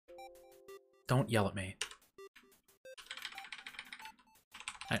Don't yell at me.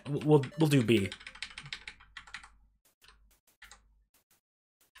 We'll do B.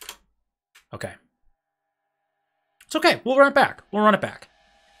 Okay. It's okay. We'll run it back. We'll run it back.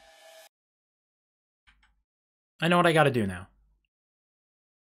 I know what I gotta do now.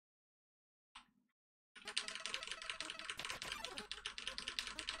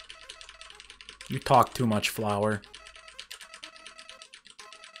 You talk too much, Flower.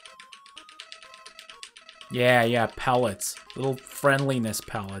 Yeah, pellets. Little friendliness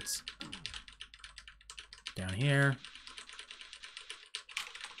pellets. Down here.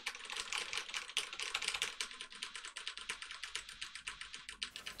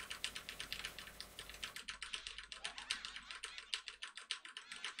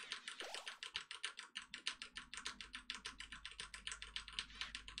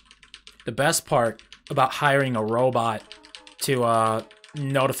 The best part about hiring a robot to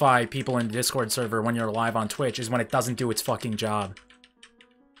notify people in the Discord server when you're live on Twitch is when it doesn't do its fucking job.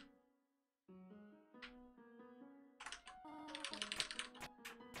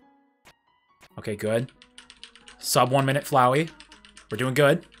 Okay, good. Sub 1 minute Flowey. We're doing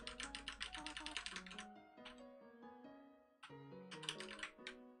good.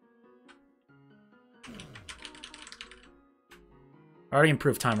 Already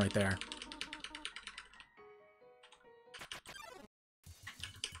improved time right there.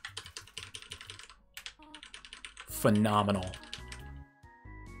 Phenomenal.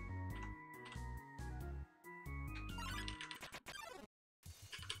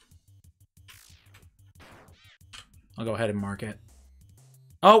 I'll go ahead and mark it.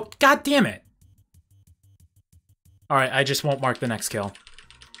 Oh, god damn it! Alright, I just won't mark the next kill.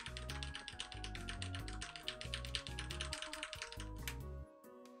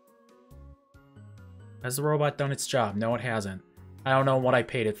 Has the robot done its job? No, it hasn't. I don't know what I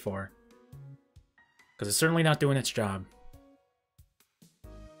paid it for. Because it's certainly not doing its job.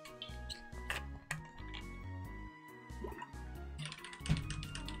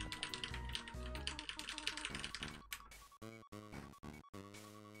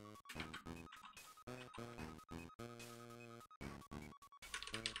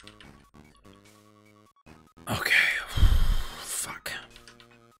 Okay. Fuck.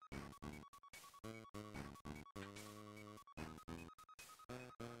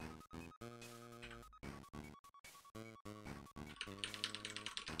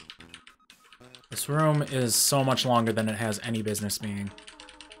 This room is so much longer than it has any business being.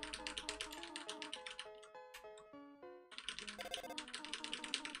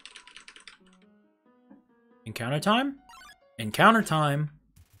 Encounter time? Encounter time.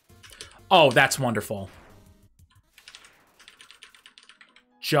 Oh, that's wonderful.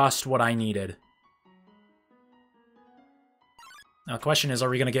 Just what I needed. Now the question is, are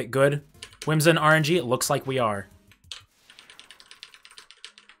we going to get good Whimsa and RNG? It looks like we are.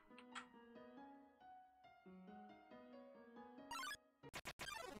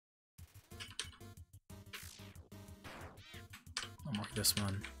 I'll mark this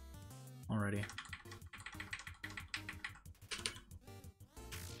one already.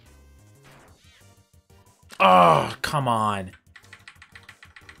 Oh, come on.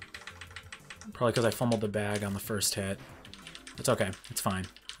 Probably because I fumbled the bag on the first hit. It's okay. It's fine.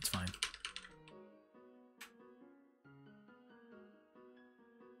 It's fine.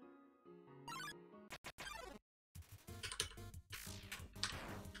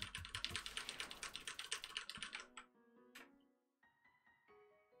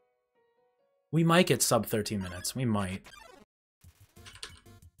 We might get sub 13 minutes. We might.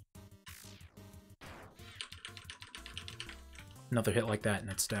 Another hit like that and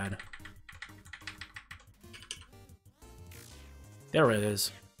it's dead. There it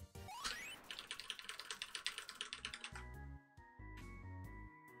is.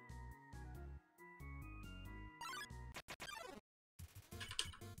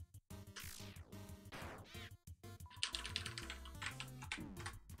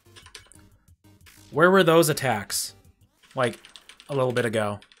 Where were those attacks? Like, a little bit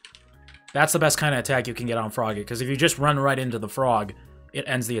ago. That's the best kind of attack you can get on Froggy, because if you just run right into the frog, it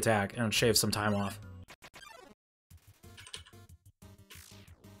ends the attack, and it shaves some time off.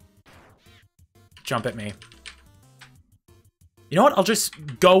 Jump at me. You know what? I'll just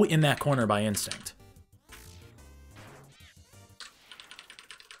go in that corner by instinct.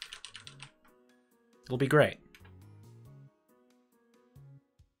 It'll be great.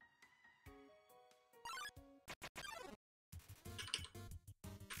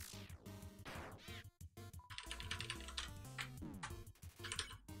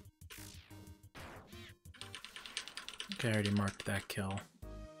 Okay, I already marked that kill.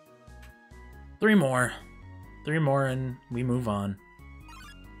 3 more. 3 more and we move on.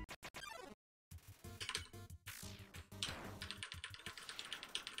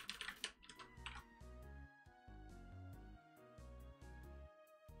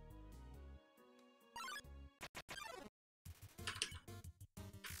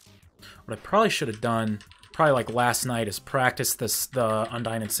 What I probably should have done, probably like last night, is practice the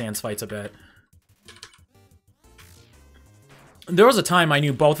Undyne and Sans fights a bit. There was a time I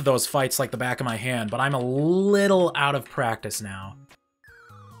knew both of those fights like the back of my hand, but I'm a little out of practice now.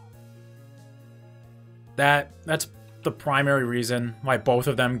 That's the primary reason why both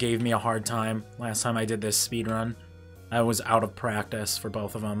of them gave me a hard time last time I did this speedrun. I was out of practice for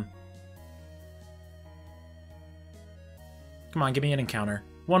both of them. Come on, give me an encounter.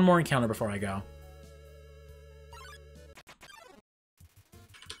 One more encounter before I go.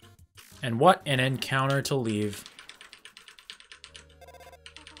 And what an encounter to leave.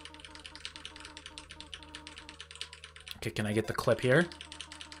 Okay, can I get the clip here?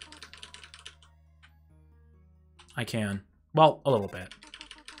 I can. Well, a little bit.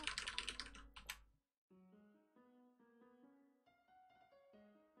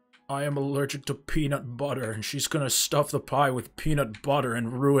 I am allergic to peanut butter, and she's gonna stuff the pie with peanut butter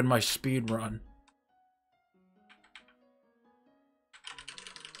and ruin my speedrun.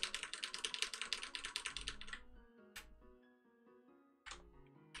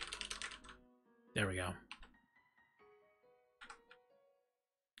 There we go.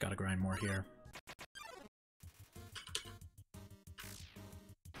 Gotta grind more here.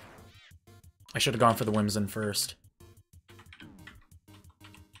 I should have gone for the Whimsun first.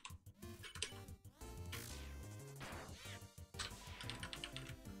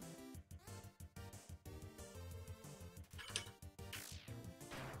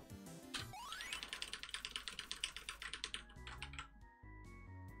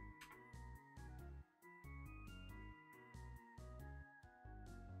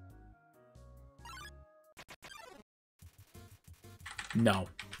 No.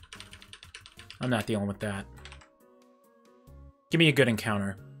 I'm not dealing with that. Give me a good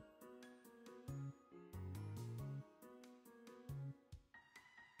encounter.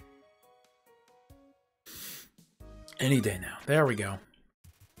 Any day now. There we go.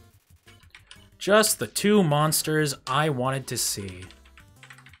 Just the 2 monsters I wanted to see.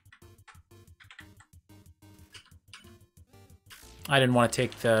 I didn't want to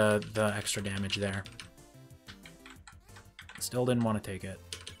take the extra damage there. Still didn't want to take it.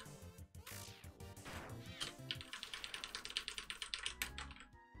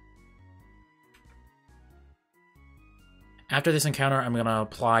 After this encounter, I'm gonna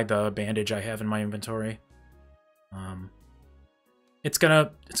apply the bandage I have in my inventory. It's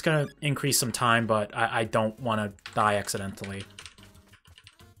gonna increase some time, but I don't want to die accidentally.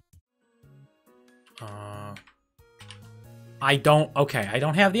 I don't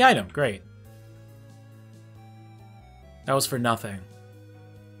have the item. Great. That was for nothing.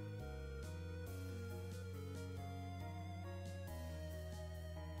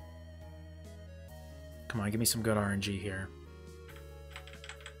 Come on, give me some good RNG here.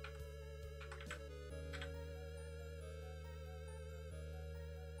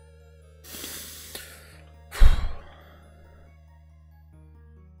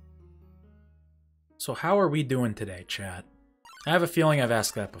 So how are we doing today, chat? I have a feeling I've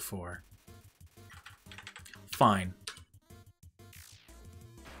asked that before. Fine.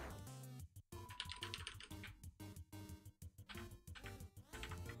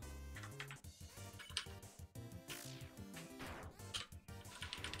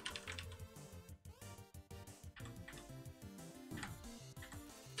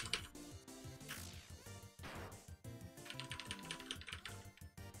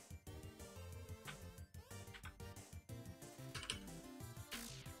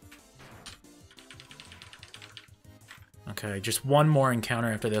 Okay, just one more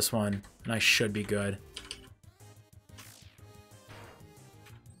encounter after this one, and I should be good.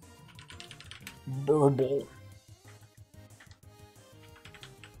 Burble.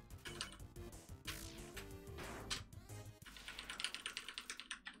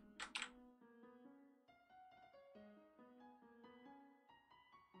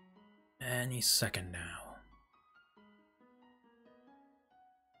 Any second now.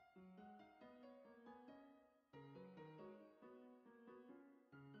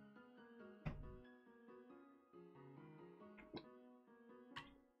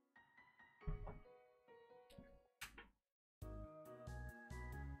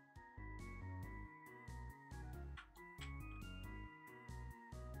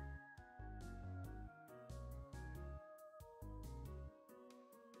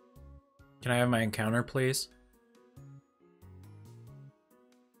 Can I have my encounter, please?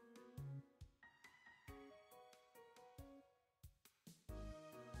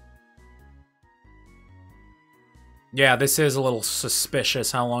 Yeah, this is a little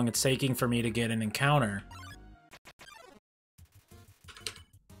suspicious how long it's taking for me to get an encounter.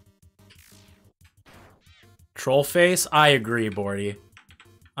 Troll face? I agree, Bordy.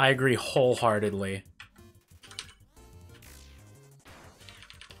 I agree wholeheartedly.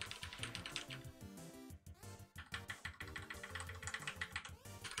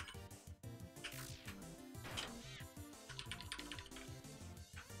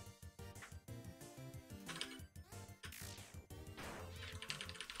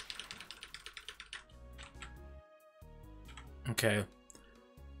 Okay.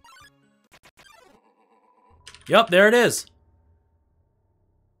 Yep, there it is.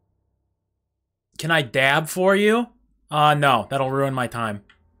 Can I dab for you? No, that'll ruin my time.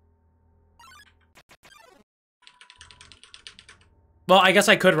 Well, I guess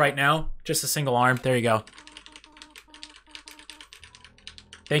I could right now. Just a single arm. There you go.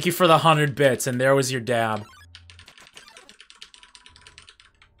 Thank you for the 100 bits, and there was your dab.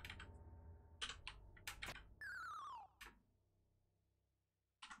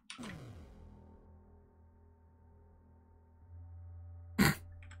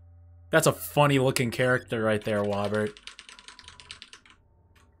 That's a funny looking character right there, Wobbert.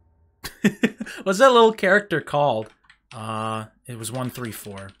 What's that little character called? It was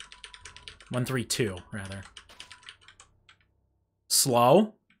 134. 132, rather.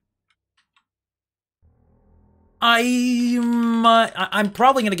 Slow? I'm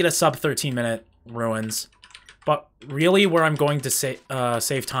probably gonna get a sub 13-minute ruins. But really where I'm going to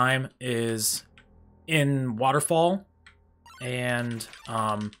save time is in Waterfall and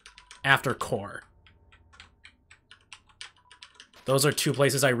after Core. Those are two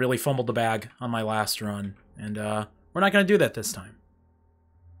places I really fumbled the bag on my last run, and we're not going to do that this time.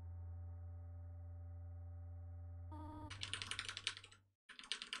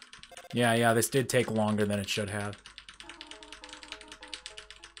 Yeah, this did take longer than it should have.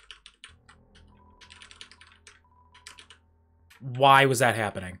 Why was that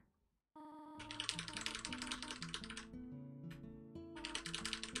happening?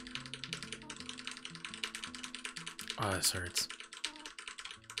 Oh, this hurts.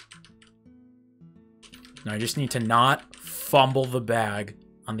 Now I just need to not fumble the bag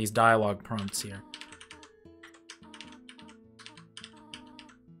on these dialogue prompts here.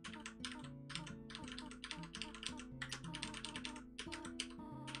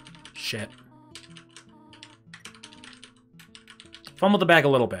 Shit. Fumble the bag a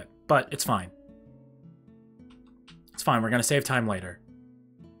little bit, but it's fine. It's fine, we're gonna save time later.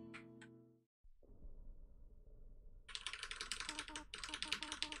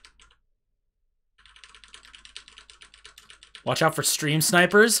 Watch out for stream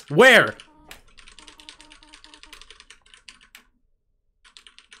snipers. Where?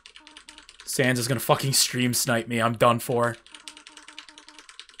 Sans is gonna fucking stream snipe me. I'm done for.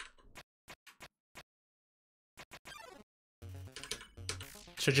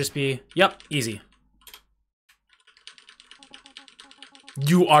 Should just be... Yep, easy.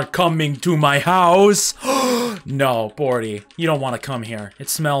 You are coming to my house? No, Bordy. You don't want to come here. It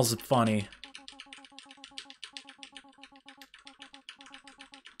smells funny.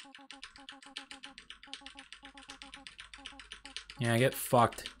 Yeah, get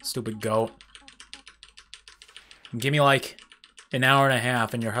fucked, stupid goat. Give me like an hour and a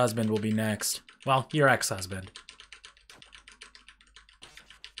half and your husband will be next. Well, your ex-husband.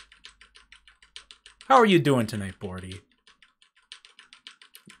 How are you doing tonight, Bordy?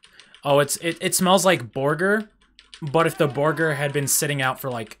 Oh, it smells like burger, but if the burger had been sitting out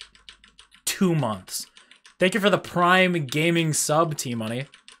for like 2 months. Thank you for the Prime Gaming sub, T-Money.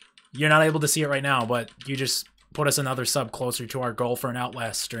 You're not able to see it right now, but you just put us another sub closer to our goal for an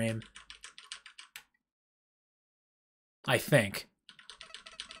Outlast stream. I think.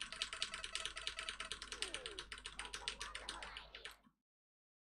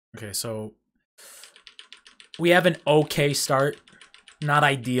 Okay, so we have an okay start. Not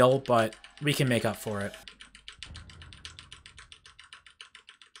ideal, but we can make up for it.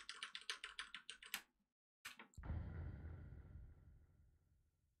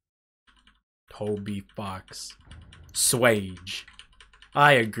 Toby Fox. Swage.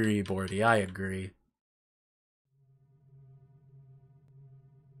 I agree, Bordy. I agree.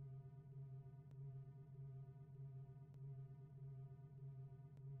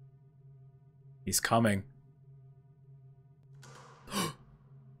 He's coming. Who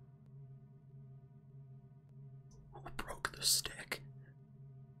broke the stick?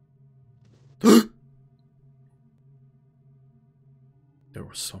 There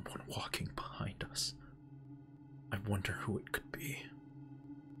was someone walking behind us. I wonder who it could be.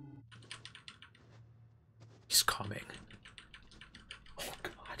 He's coming. Oh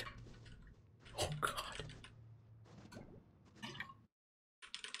god. Oh god.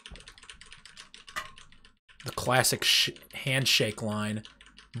 The classic handshake line.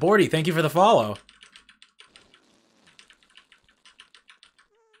 Bordy, thank you for the follow.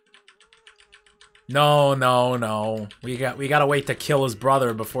 No, no, no. We gotta wait to kill his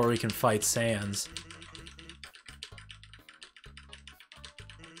brother before we can fight Sans.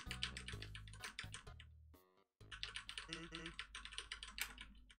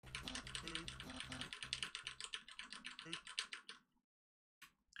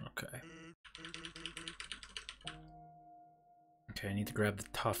 Okay. Okay, I need to grab the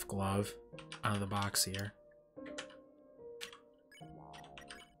tough glove out of the box here.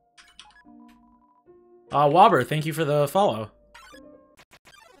 Wobber, thank you for the follow.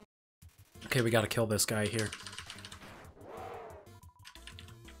 Okay, we gotta kill this guy here.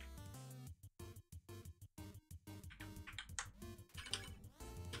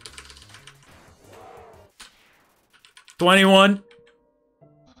 $21.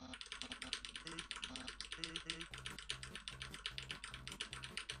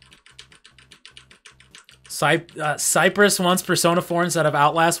 Cypress wants Persona 4 instead of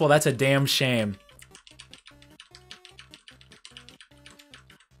Outlast. Well, that's a damn shame.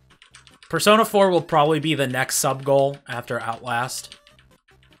 Persona 4 will probably be the next sub-goal after Outlast.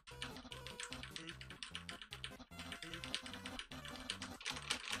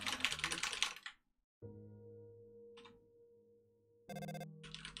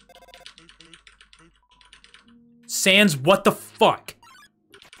 Sans, what the fuck?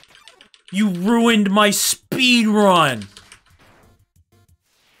 You ruined my speed run!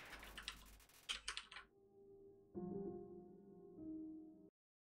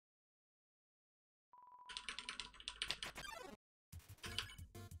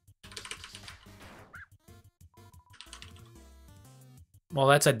 Well,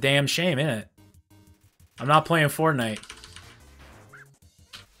 that's a damn shame, isn't it? I'm not playing Fortnite.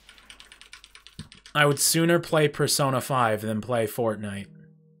 I would sooner play Persona 5 than play Fortnite.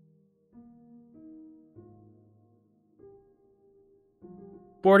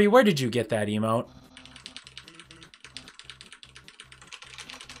 Bordy, where did you get that emote?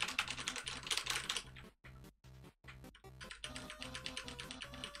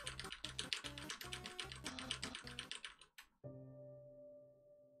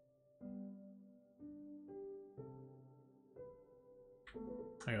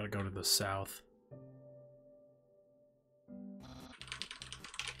 I gotta go to the south.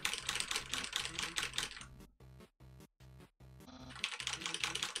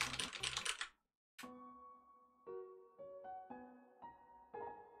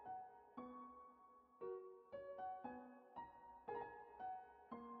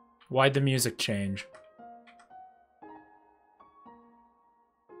 Why'd the music change?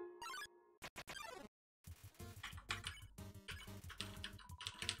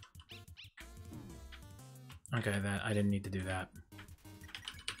 Okay, that I didn't need to do that.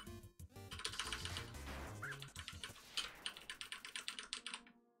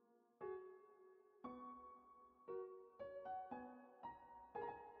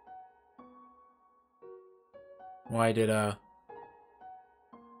 Why did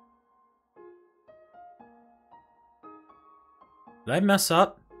Did I mess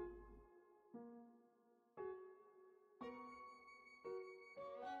up?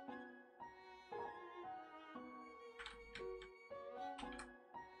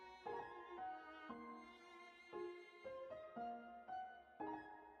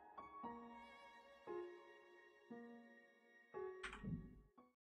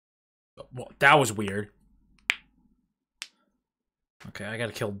 Well, that was weird. Okay, I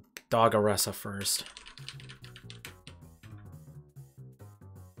gotta kill Dogaressa first.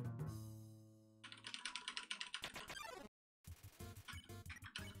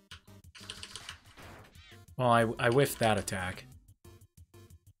 Well, I whiffed that attack.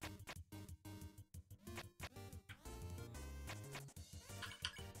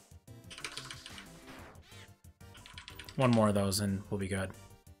 One more of those and we'll be good.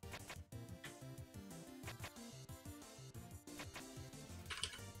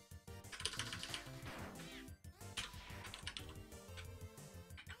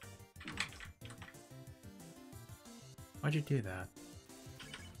 Why'd you do that?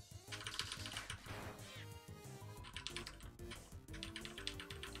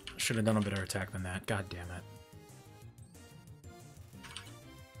 Should have done a better attack than that. God damn it.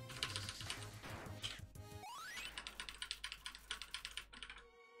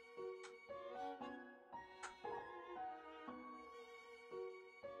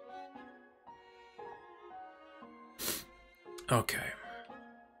 Okay.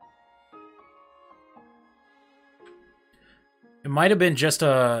 It might have been just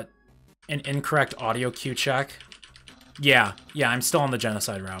an incorrect audio cue check. Yeah, I'm still on the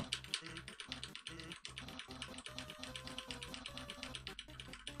genocide route.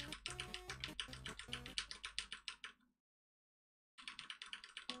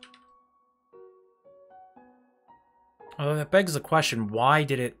 Although that begs the question, why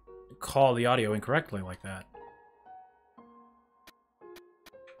did it call the audio incorrectly like that?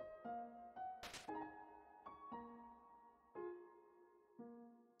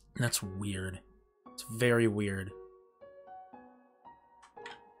 That's weird. It's very weird.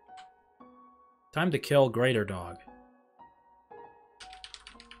 Time to kill Greater Dog.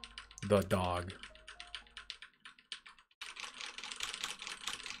 The dog.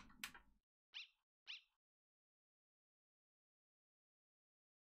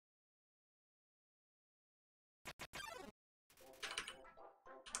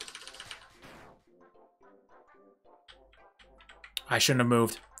 I shouldn't have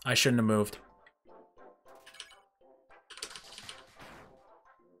moved. I shouldn't have moved.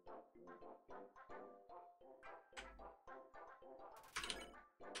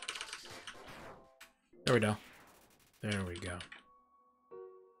 There we go. There we go.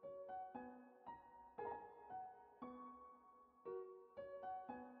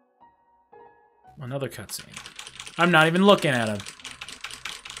 Another cutscene. I'm not even looking at him.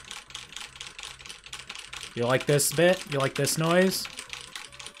 You like this bit? You like this noise?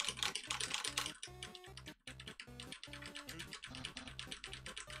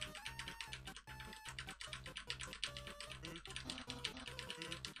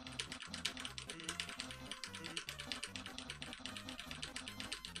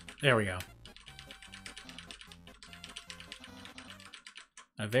 There we go.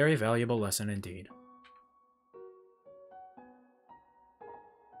 A very valuable lesson indeed.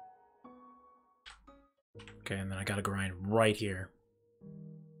 Okay, and then I gotta grind right here.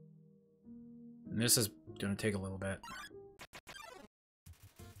 And this is gonna take a little bit.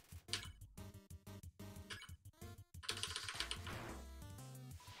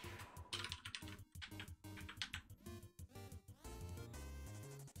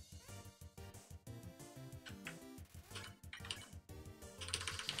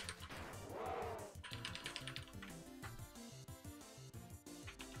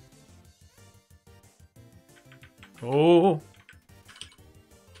 Oh!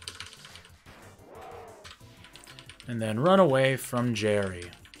 And then run away from Jerry.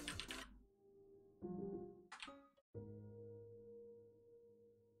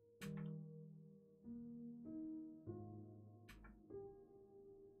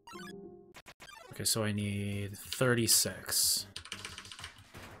 Okay, so I need 36.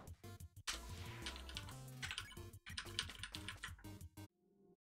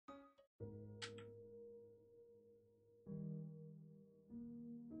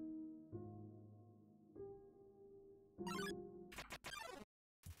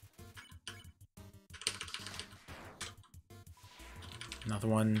 Another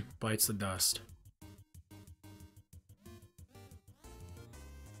one bites the dust.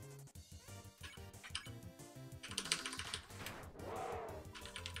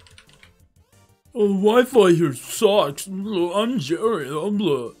 Oh, Wi-Fi here sucks. I'm Jerry.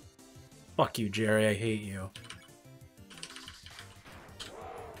 Blah. Fuck you, Jerry. I hate you.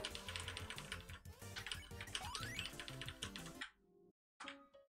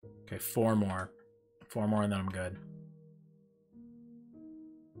 Okay, 4 more. 4 more and then I'm good.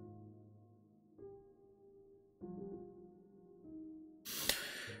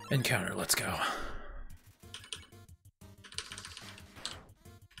 Encounter, let's go.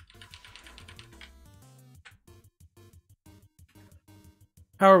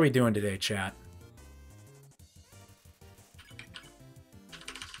 How are we doing today, chat?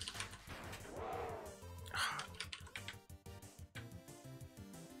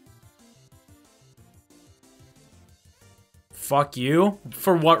 Fuck you?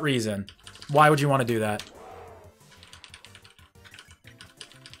 For what reason? Why would you want to do that?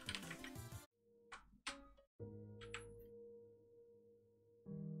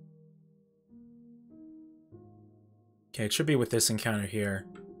 Okay, it should be with this encounter here.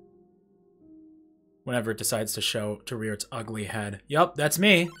 Whenever it decides to rear its ugly head. Yup, that's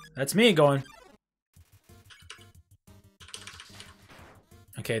me. That's me going.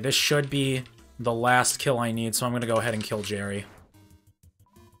 Okay, this should be the last kill I need, so I'm gonna go ahead and kill Jerry.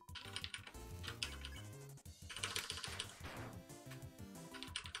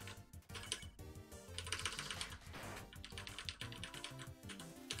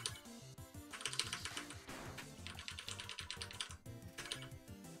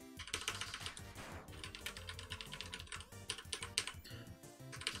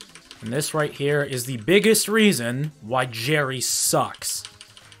 And this right here is the biggest reason why Jerry sucks.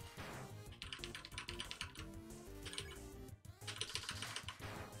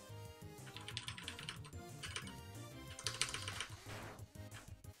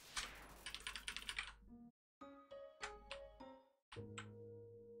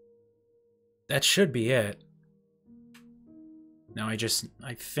 That should be it. Now I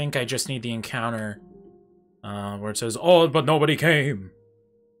think I just need the encounter where it says, "Oh, but nobody came."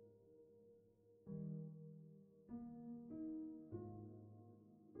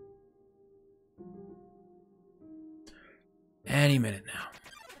 Any minute now.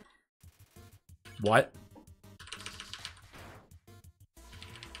 What?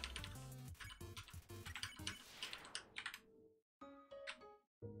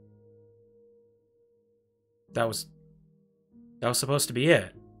 That was supposed to be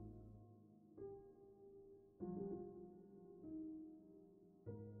it.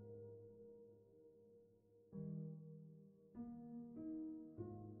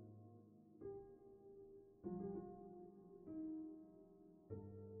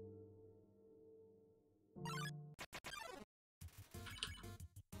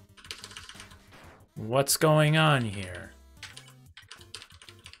 What's going on here?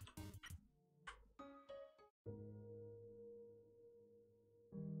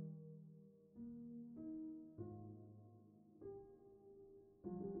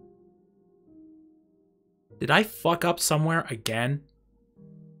 Did I fuck up somewhere again?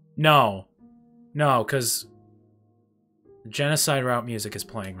 No. No, because Genocide Route music is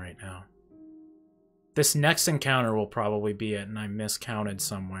playing right now. This next encounter will probably be it, and I miscounted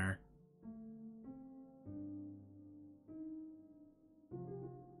somewhere.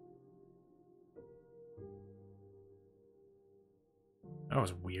 That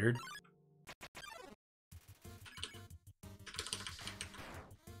was weird.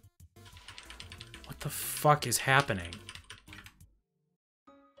 What the fuck is happening?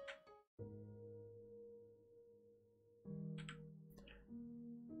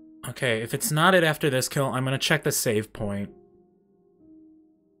 Okay, if it's not it after this kill, I'm gonna check the save point.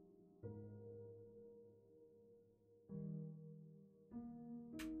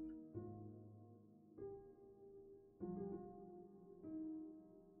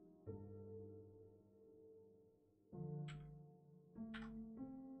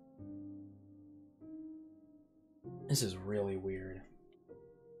 This is really weird.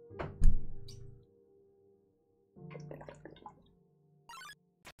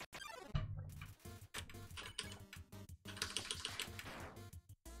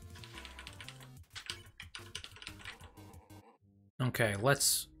 Okay,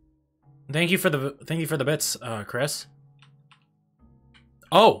 let's... Thank you for the bits, Chris.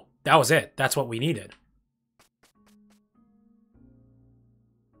 Oh, that was it. That's what we needed.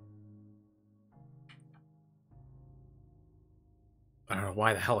 I don't know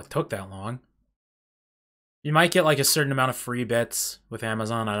why the hell it took that long. You might get like a certain amount of free bits with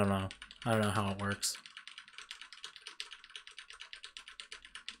Amazon. I don't know. I don't know how it works.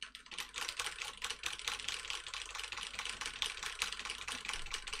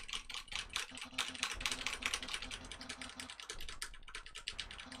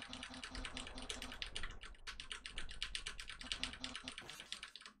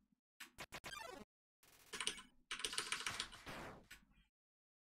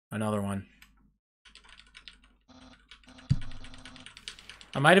 Another one.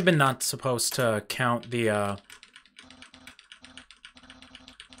 I might have been not supposed to count the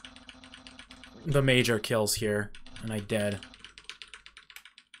major kills here, and I did.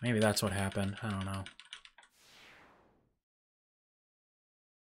 Maybe that's what happened. I don't know.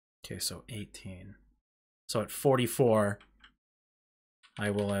 Okay, so 18. So at 44, I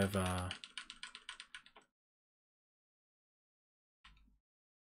will have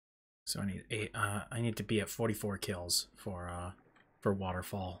so I need 8. I need to be at 44 kills for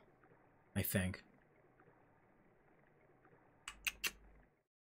Waterfall, I think.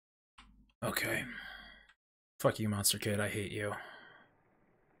 Okay. Fuck you, Monster Kid. I hate you.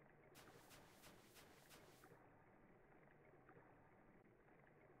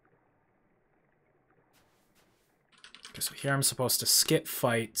 Okay, so here I'm supposed to skip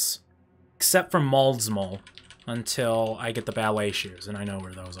fights, except for Moldsmal, until I get the ballet shoes, and I know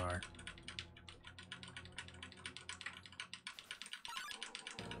where those are.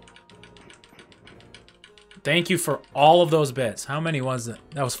 Thank you for all of those bits. How many was it?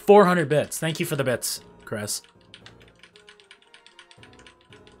 That was 400 bits. Thank you for the bits, Chris.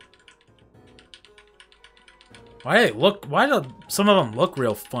 Why do some of them look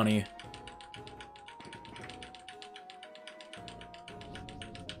real funny?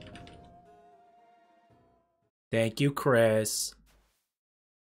 Thank you, Chris.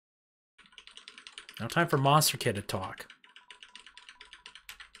 Now time for Monster Kid to talk.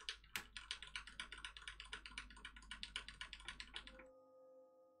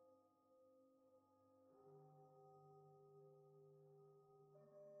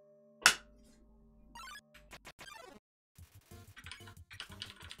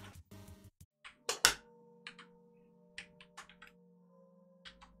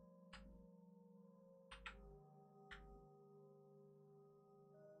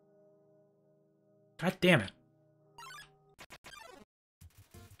 God damn it.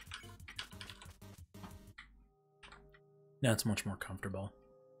 That's much more comfortable.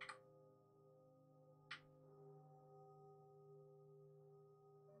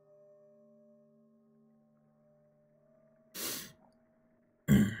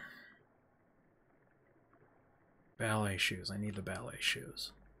 Ballet shoes. I need the ballet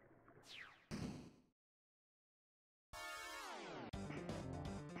shoes.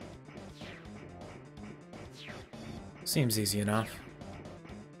 Seems easy enough.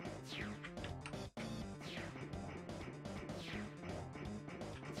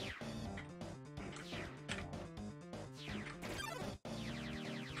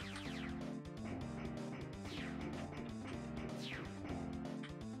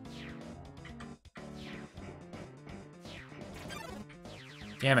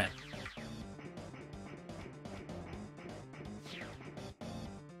 Damn it.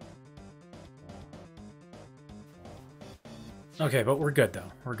 Okay, but we're good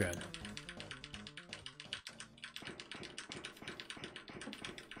though. We're good.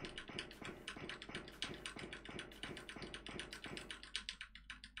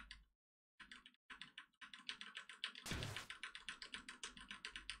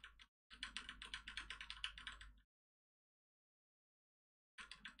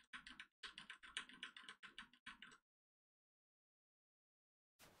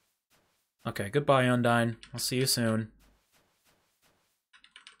 Okay, goodbye, Undyne. I'll see you soon.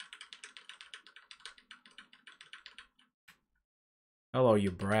 Hello,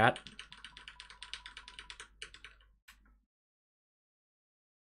 you brat.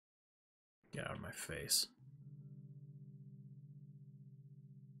 Get out of my face.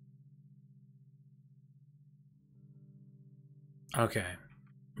 Okay.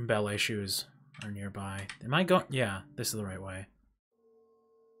 Ballet shoes are nearby. Am I going? Yeah, this is the right way.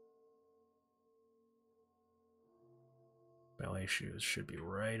 Ballet shoes should be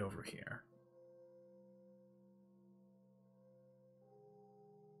right over here.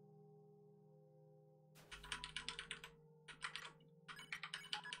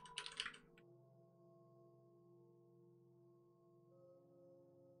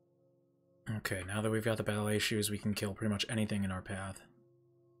 Okay, now that we've got the ballet shoes, we can kill pretty much anything in our path.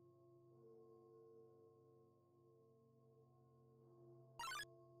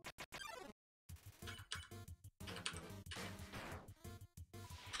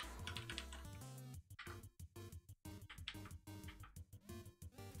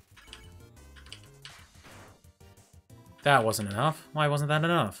 That wasn't enough. Why wasn't that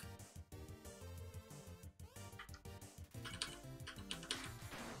enough?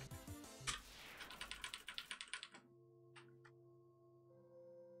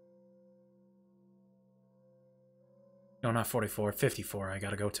 No, not 44. 54. I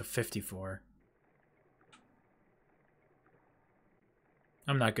gotta go to 54.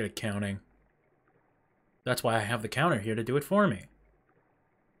 I'm not good at counting. That's why I have the counter here to do it for me.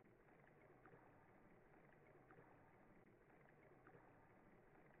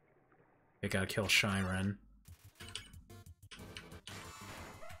 I gotta kill Shyren.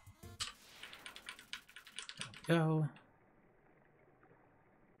 There we go.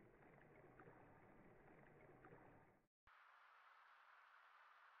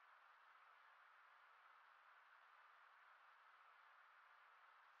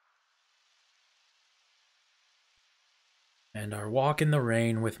 And our walk in the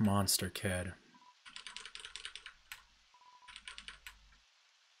rain with Monster Kid.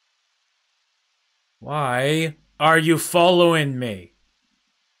 Why are you following me?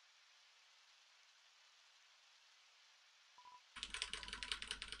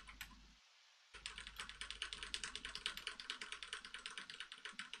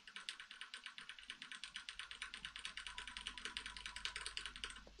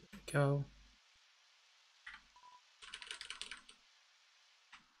 Go.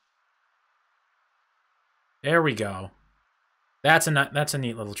 There we go. That's a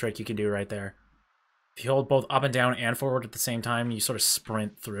neat little trick you can do right there. If you hold both up and down and forward at the same time, you sort of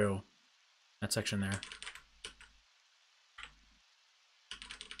sprint through that section there.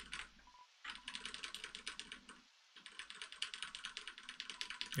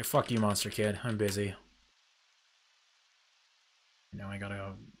 Yeah, fuck you, monster kid. I'm busy. Now I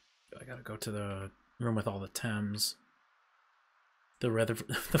gotta go to the room with all the Thames. The river,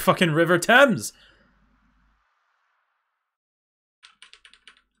 the fucking River Thames.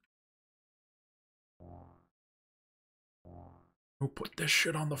 Who put this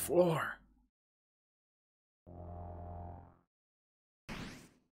shit on the floor?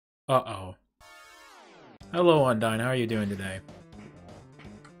 Uh-oh. Hello, Undyne. How are you doing today?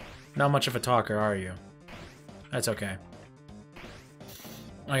 Not much of a talker, are you? That's okay.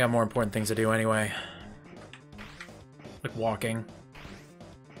 I got more important things to do anyway. Like walking.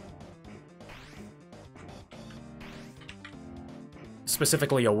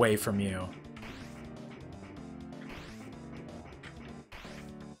 Specifically away from you.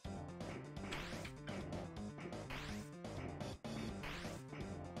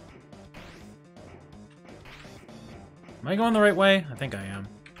 Am I going the right way? I think I am.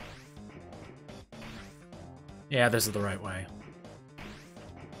 Yeah, this is the right way.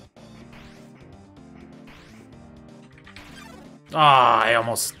 Ah, that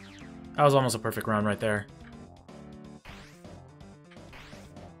was almost a perfect run right there.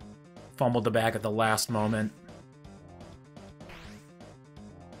 Fumbled the bag at the last moment.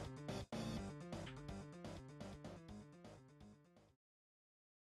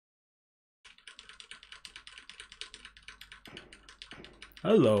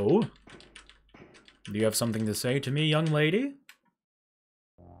 Hello. Do you have something to say to me, young lady?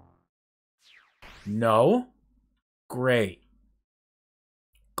 No? Great.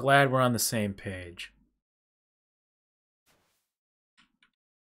 Glad we're on the same page.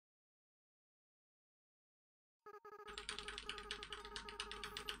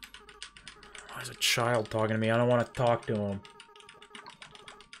 Why is a child talking to me? I don't want to talk to him.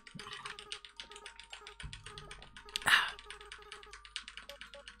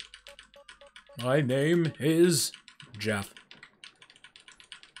 My name is Jeff.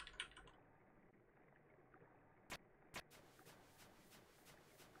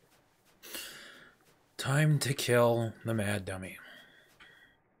 Time to kill the mad dummy.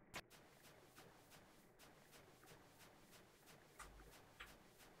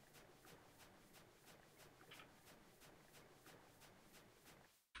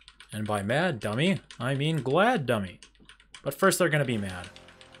 And by mad dummy, I mean glad dummy. But first they're gonna be mad.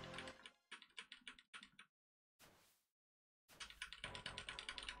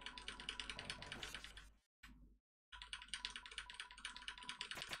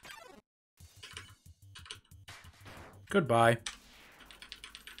 Goodbye.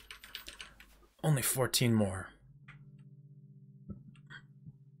 Only 14 more.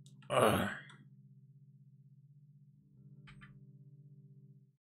 Ugh.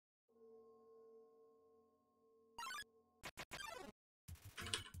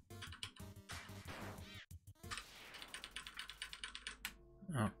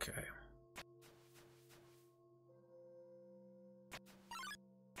 Okay.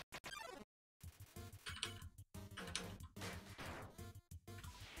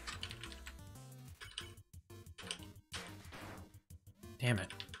 Damn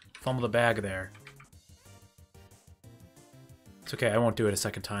it. Fumble the bag there. It's okay, I won't do it a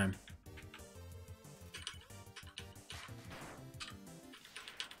second time.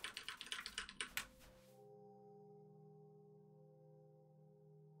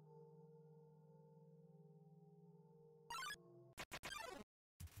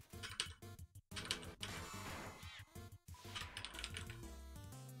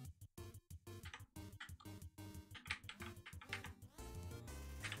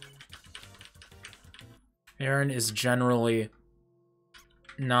 Aaron is generally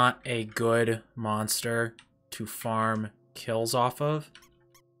not a good monster to farm kills off of,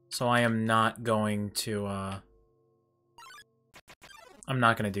 so I am not going to, I'm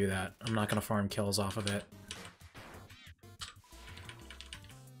not going to do that. I'm not going to farm kills off of it.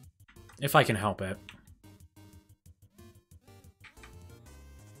 If I can help it.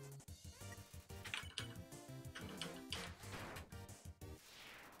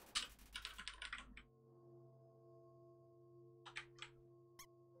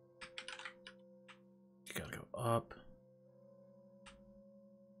 Gotta go up.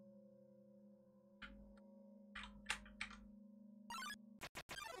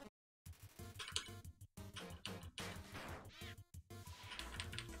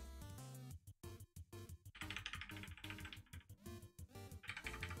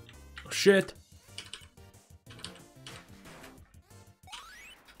 Oh, shit.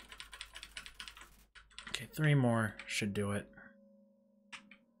 Okay, 3 more should do it.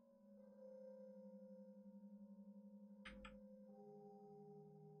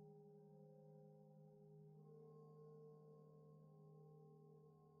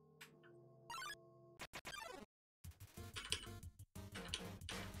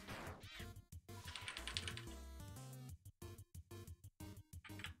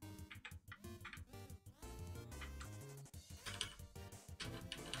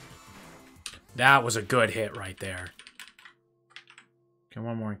 That was a good hit right there. Okay,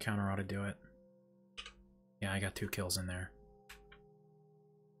 one more encounter ought to do it. Yeah, I got 2 kills in there.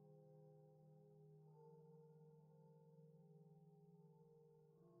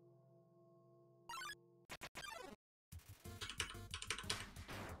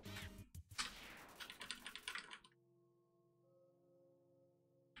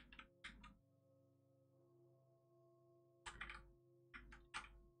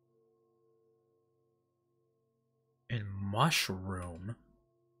 In mushroom?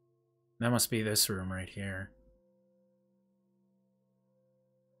 That must be this room right here.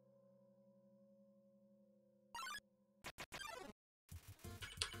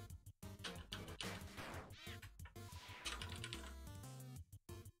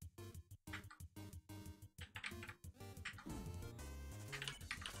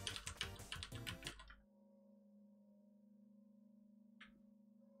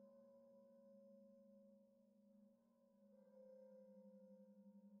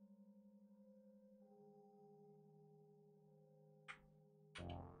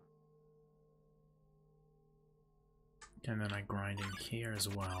 And then I grind in here as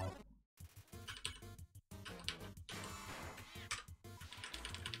well.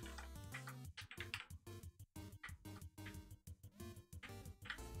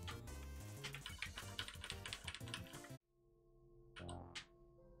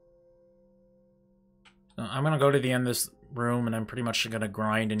 So I'm gonna go to the end of this room, and I'm pretty much gonna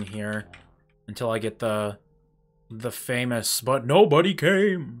grind in here until I get the famous "but nobody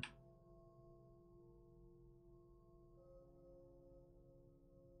came."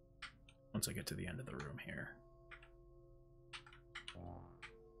 Once I get to the end of the room here.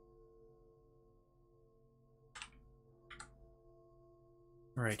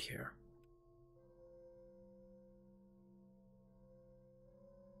 Right here.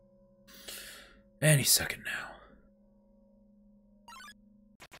 Any second now.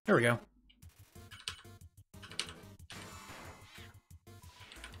 There we go.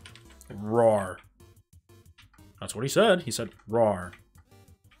 Roar. That's what he said. He said roar.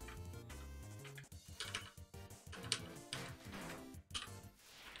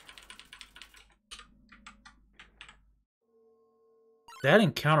 That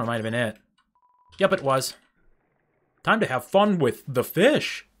encounter might have been it. Yep, it was. Time to have fun with the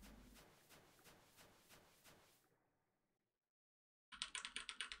fish.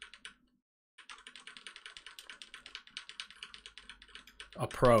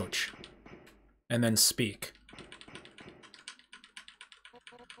 Approach. And then speak.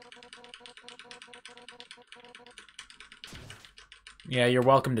 Yeah, you're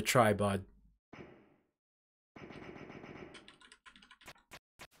welcome to try, bud.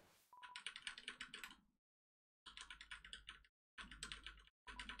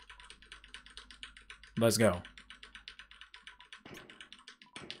 Let's go.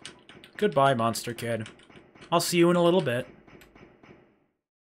 Goodbye, monster kid. I'll see you in a little bit.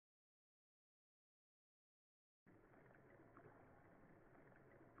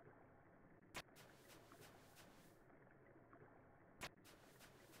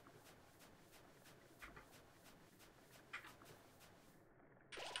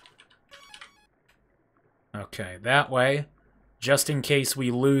 Okay, that way, just in case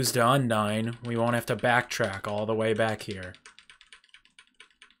we lose to Undyne, we won't have to backtrack all the way back here.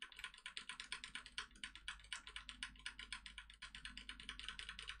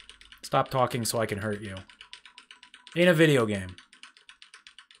 Stop talking so I can hurt you. In a video game.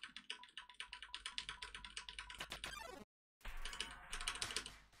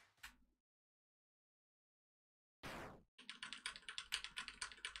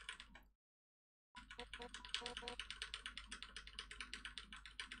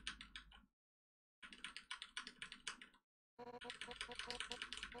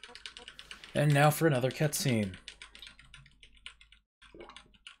 And now for another cutscene.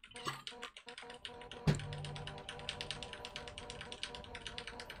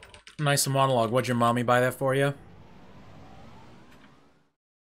 Nice monologue. What'd your mommy buy that for you?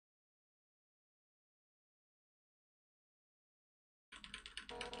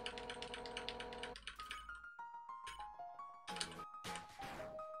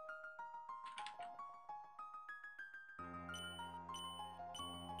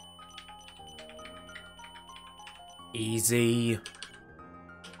 Easy.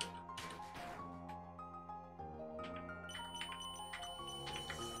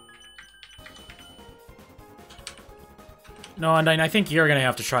 No, Undyne, I think you're gonna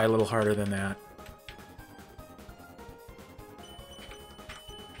have to try a little harder than that.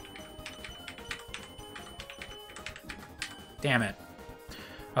 Damn it.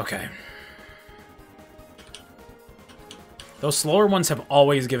 Okay. Those slower ones have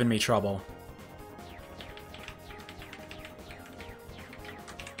always given me trouble.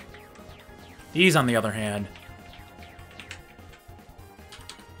 These, on the other hand,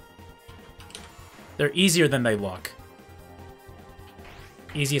 they're easier than they look.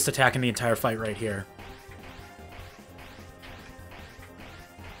 Easiest attack in the entire fight right here.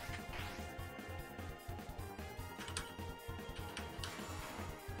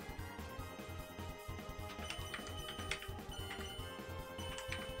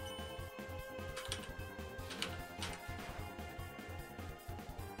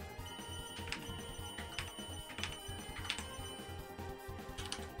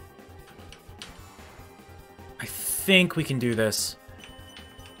 I think we can do this.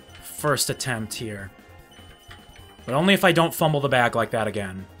 First attempt here. But only if I don't fumble the bag like that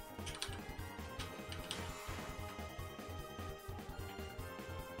again.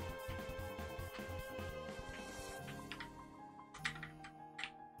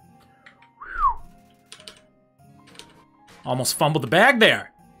 Whew. Almost fumbled the bag there.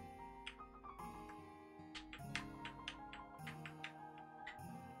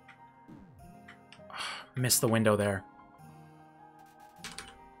 Missed the window there.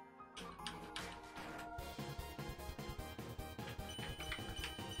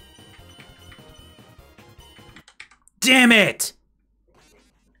 Damn it!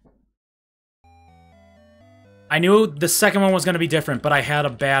 I knew the second one was going to be different, but I had a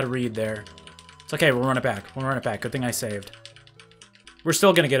bad read there. It's okay, we'll run it back. We'll run it back. Good thing I saved. We're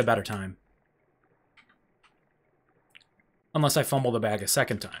still going to get a better time. Unless I fumble the bag a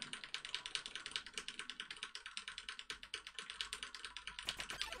second time.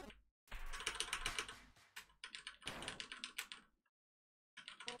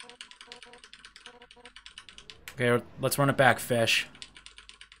 Okay, let's run it back, fish.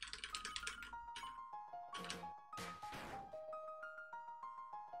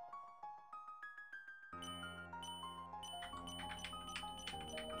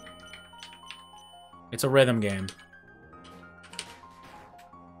 It's a rhythm game.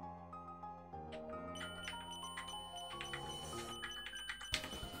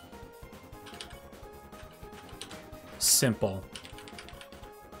 Simple.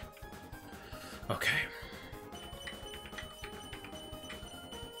 Okay.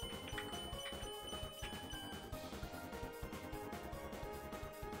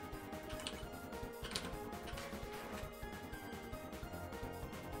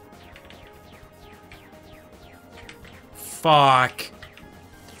 Fuck.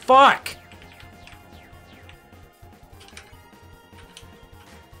 Fuck!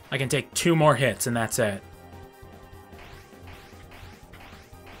 I can take 2 more hits and that's it.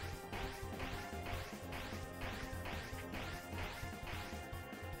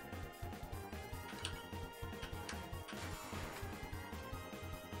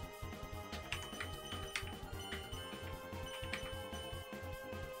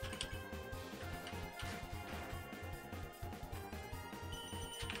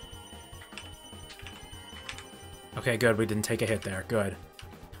 Okay, good. We didn't take a hit there. Good.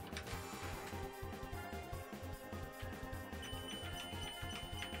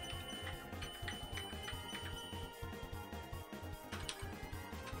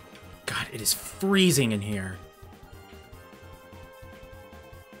 God, it is freezing in here.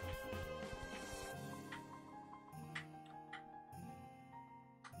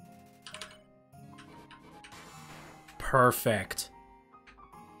 Perfect.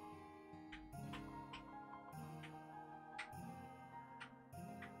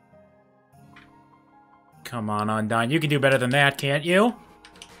 Come on, Undyne. You can do better than that, can't you?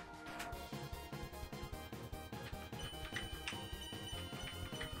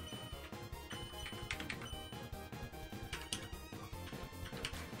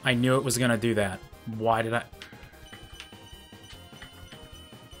 I knew it was gonna do that. Why did I...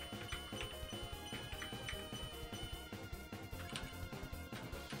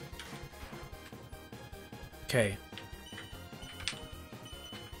 Okay.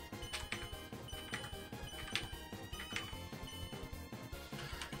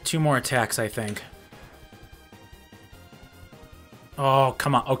 Two more attacks, I think. Oh,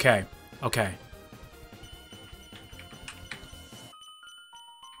 come on. Okay. Okay.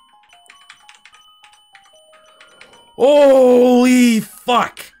 Holy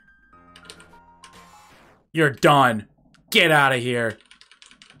fuck! You're done. Get out of here.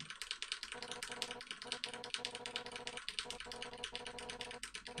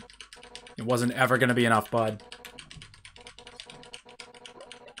 It wasn't ever gonna be enough, bud.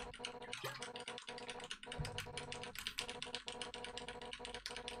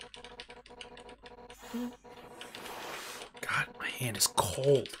 God God, my hand is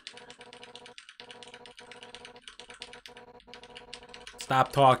cold.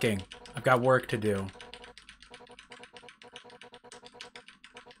 Stop talking. I've got work to do.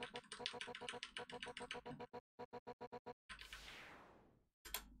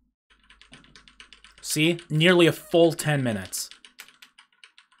 See? Nearly a full 10 minutes.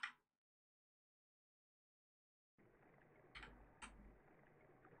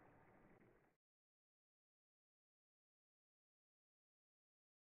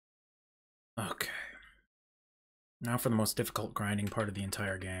 Okay. Now for the most difficult grinding part of the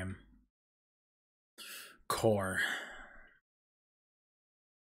entire game. Core.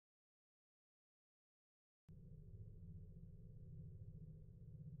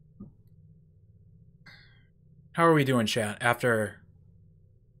 How are we doing, chat? After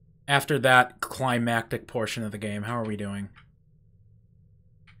that climactic portion of the game, how are we doing?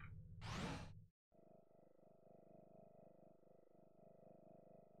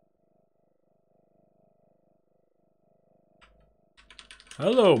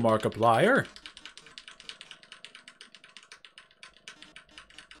 Hello, Markiplier.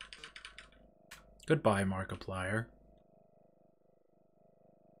 Goodbye, Markiplier.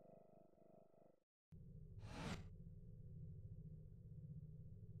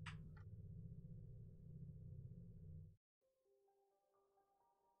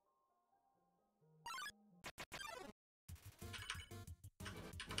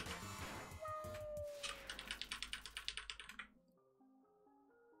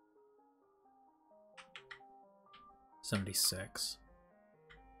 $76.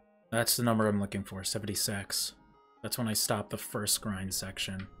 That's the number I'm looking for, 76. That's when I stopped the first grind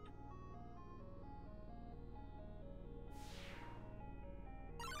section.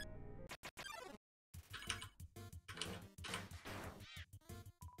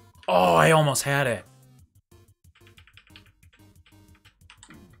 Oh, I almost had it.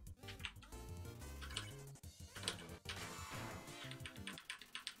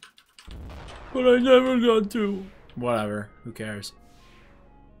 But I never got to. Whatever, who cares?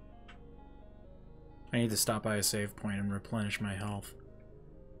 I need to stop by a save point and replenish my health.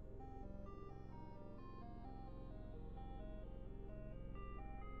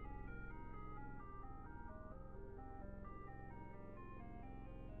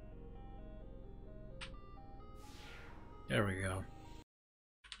 There we go.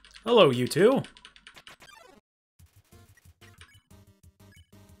 Hello, you two.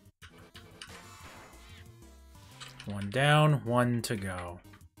 One down, one to go.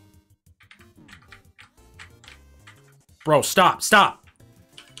 Bro, stop, stop!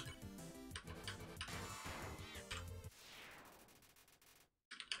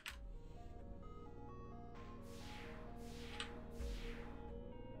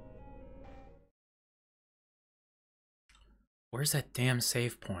 Where's that damn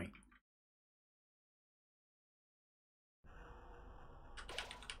save point?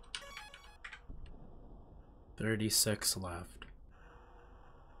 $36 left.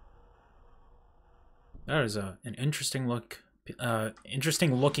 That is an interesting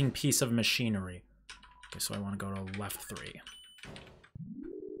looking piece of machinery. Okay, so I want to go to left 3.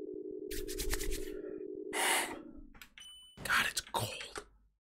 God, it's cold.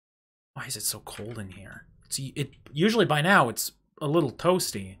 Why is it so cold in here? See, usually by now it's a little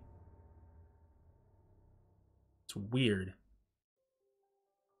toasty. It's weird.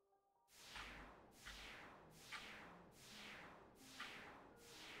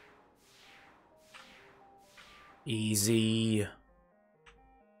 Easy.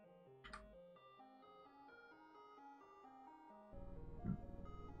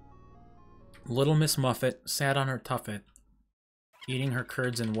 Little Miss Muffet sat on her tuffet, eating her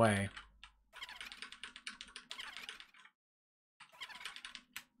curds and whey.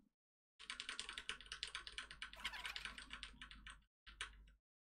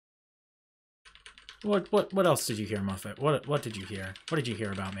 What else did you hear, Muffet? What did you hear? What did you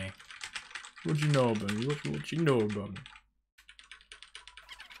hear about me? What you know about me? What you know about me?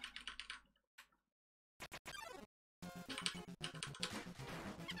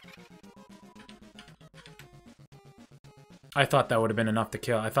 I thought that would have been enough to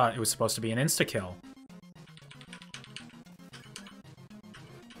kill. I thought it was supposed to be an insta-kill.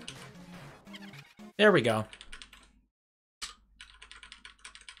 There we go.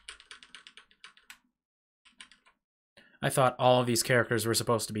 I thought all of these characters were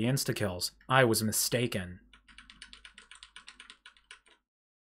supposed to be insta-kills. I was mistaken.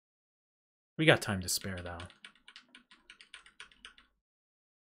 We got time to spare, though.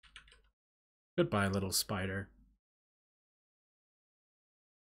 Goodbye, little spider.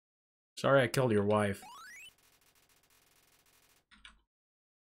 Sorry I killed your wife.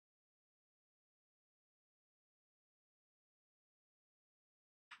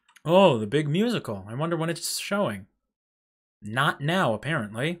 Oh, the big musical. I wonder when it's showing. Not now,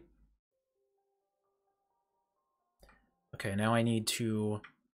 apparently. Okay, now I need to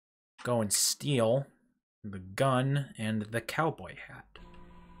go and steal the gun and the cowboy hat.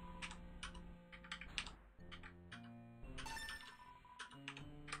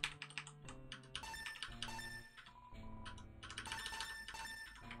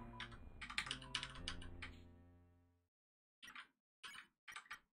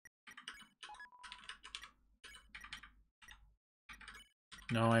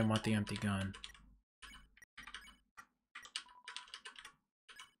 No, I want the empty gun.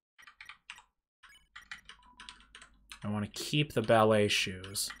 I want to keep the ballet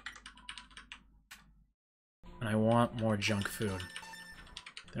shoes. And I want more junk food.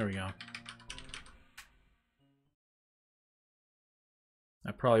 There we go.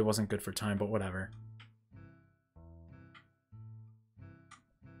 That probably wasn't good for time, but whatever.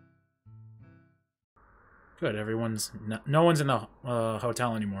 Good, everyone's... No one's in the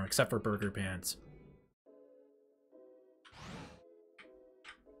hotel anymore, except for Burger Pants.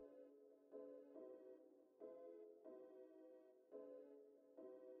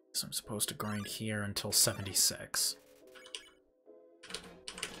 So I'm supposed to grind here until 76.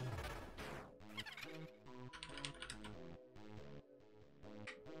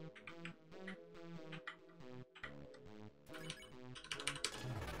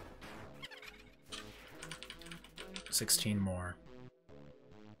 $16 more.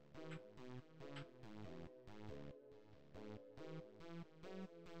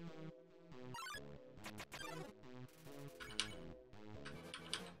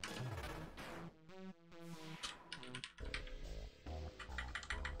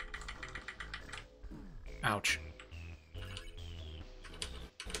 Ouch.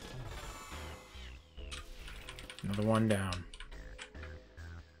 Another one down.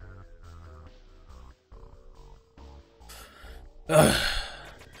 Ugh.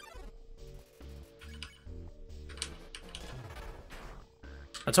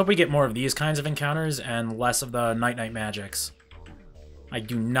 Let's hope we get more of these kinds of encounters and less of the night-night magics. I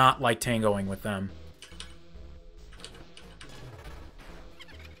do not like tangoing with them.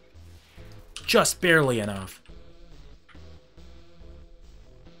 Just barely enough.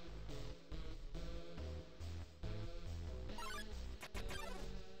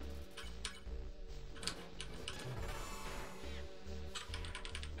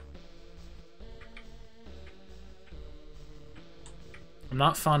 I'm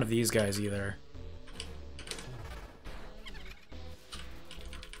not fond of these guys either.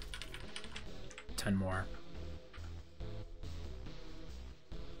 $10 more.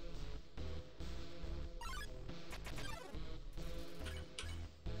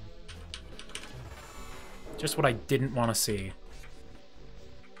 Just what I didn't want to see.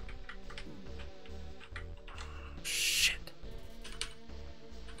 Shit.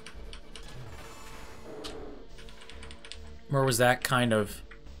 Where was that kind of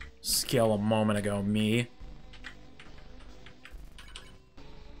skill a moment ago? Me?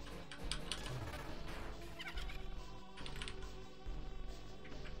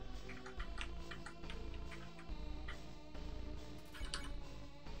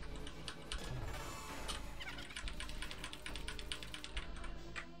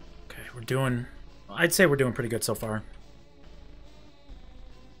 I'd say we're doing pretty good so far.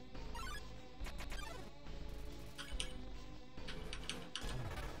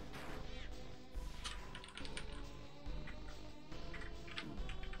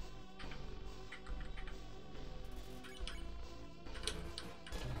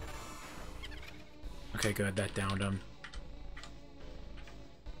 Okay, good. That downed him.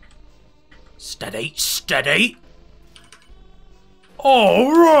 Steady, steady.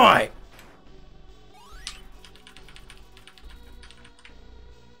 All right.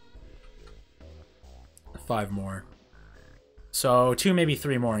 Five more. So 2, maybe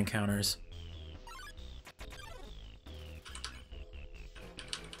 3 more encounters.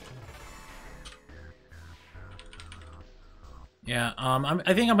 Yeah,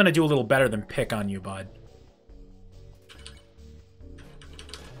 I think I'm gonna do a little better than pick on you, bud.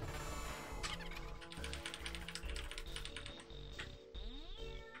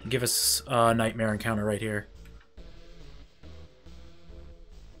 Give us a nightmare encounter right here.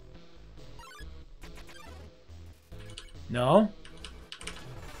 No?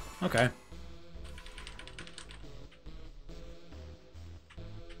 Okay.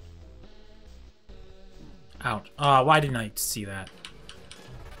 Ouch. Why didn't I see that?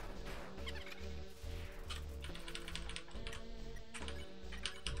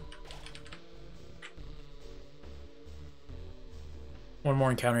 One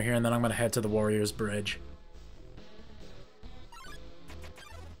more encounter here, and then I'm gonna head to the Warriors Bridge.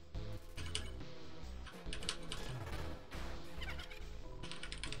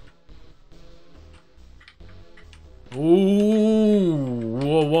 Ooh!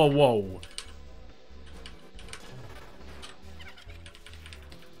 Whoa, whoa, whoa.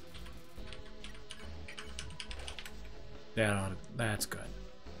 Yeah, that's good.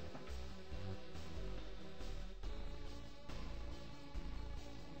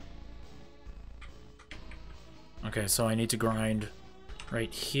 Okay, so I need to grind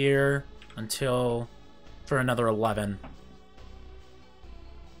right here until for another 11.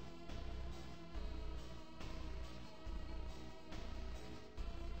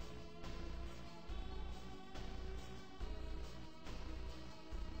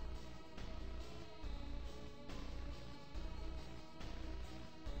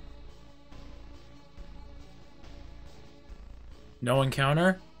 No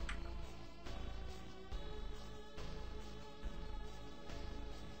encounter?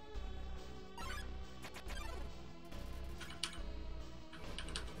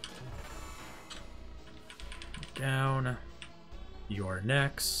 Down. You're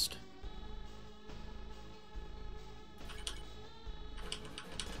next.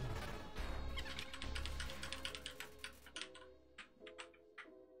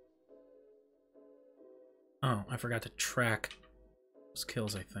 Oh, I forgot to track those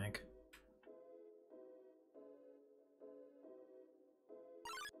kills, I think.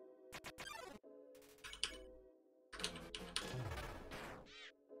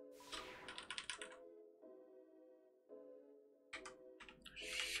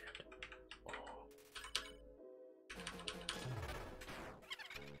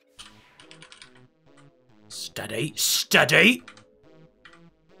 Steady, steady!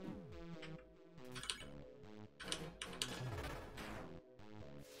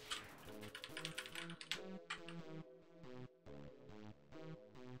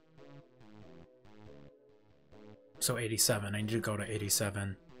 So 87, I need to go to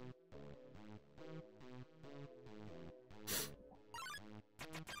 87.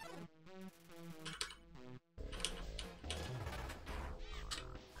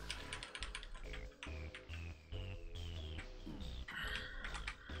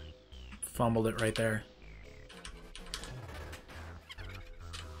 Fumbled it right there.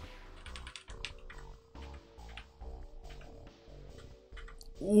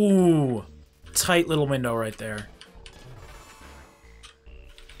 Ooh, tight little window right there.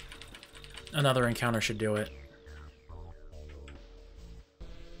 Another encounter should do it.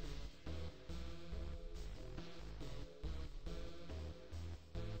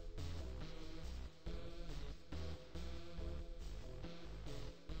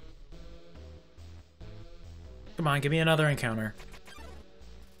 Come on, give me another encounter.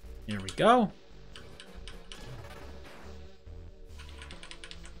 Here we go.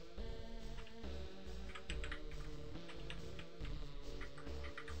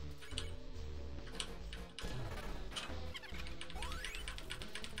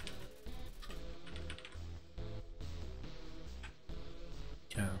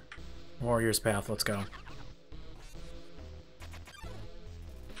 Yeah. Warrior's Path, let's go.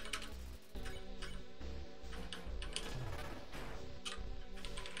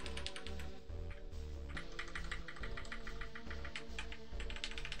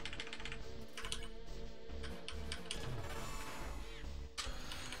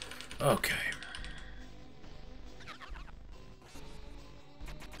 Okay.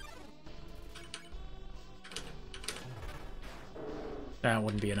 That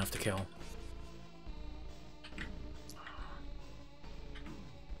wouldn't be enough to kill.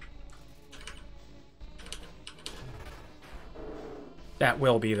 That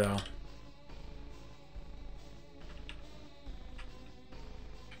will be, though.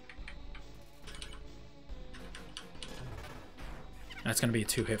 That's gonna be a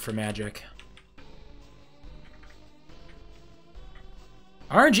 2-hit for magic.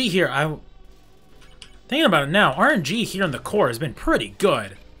 RNG here, thinking about it now, RNG here in the core has been pretty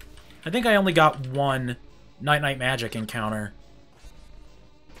good. I think I only got one Night Magic encounter.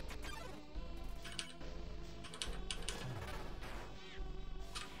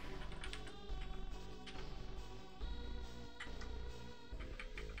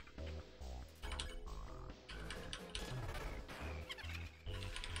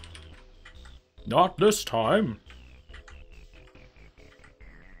 Not this time.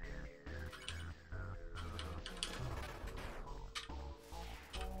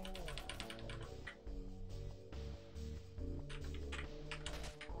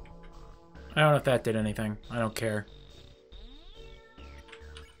 I don't know if that did anything. I don't care.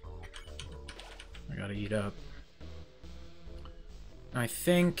 emptied up. I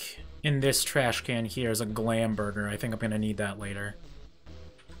think in this trash can here is a glam burger. I think I'm gonna need that later.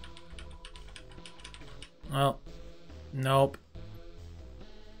 Well, nope.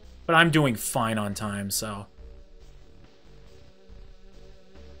 But I'm doing fine on time, so...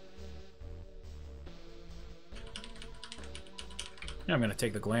 I'm gonna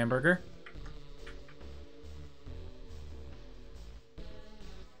take the glam burger.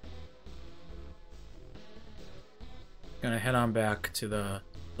 Gonna head on back to the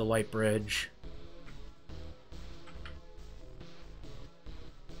light bridge.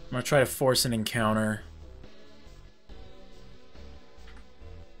 I'm gonna try to force an encounter.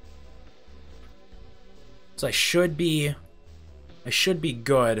 So I should be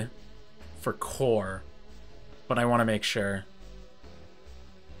good for core, but I want to make sure.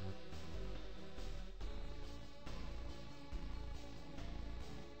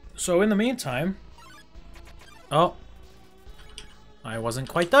 So in the meantime, oh, I wasn't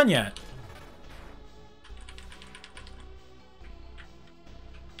quite done yet.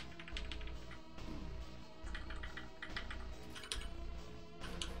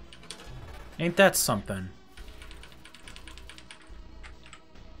 Ain't that something?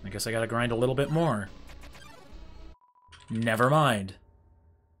 I guess I gotta grind a little bit more. Never mind.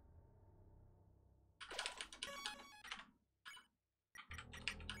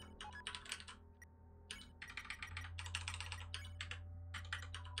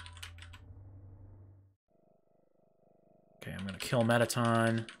 Okay, I'm gonna kill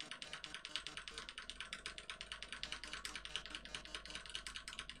Metaton.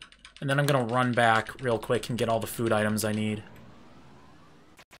 And then I'm gonna run back real quick and get all the food items I need.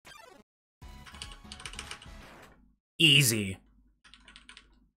 Easy.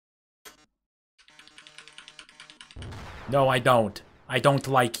 No, I don't. I don't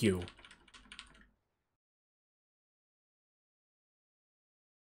like you.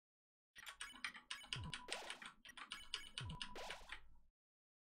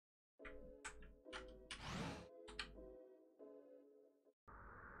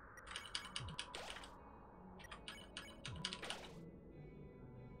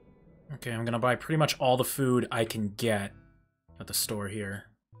 Okay, I'm gonna buy pretty much all the food I can get at the store here.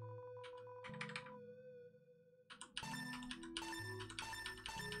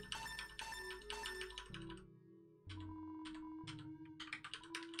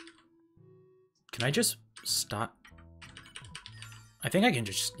 Can I just stock? I think I can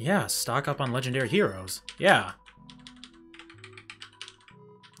just, yeah, stock up on legendary heroes. Yeah.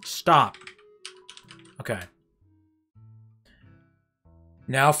 Stop. Okay.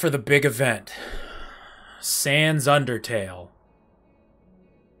 Now for the big event. Sans Undertale.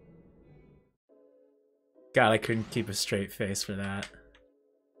 God, I couldn't keep a straight face for that.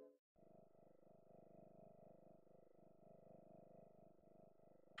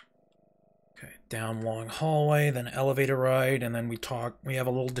 Okay, down long hallway, then elevator ride, and then we have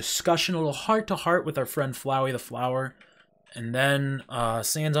a little discussion, a little heart-to-heart with our friend Flowey the Flower, and then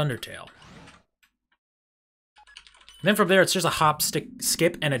Sans Undertale. And then from there, it's just a hop,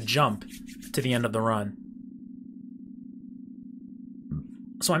 skip, and a jump to the end of the run.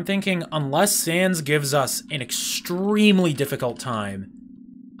 So I'm thinking, unless Sans gives us an extremely difficult time,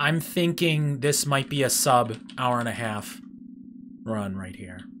 I'm thinking this might be a sub hour-and-a-half run right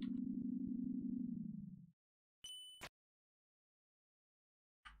here.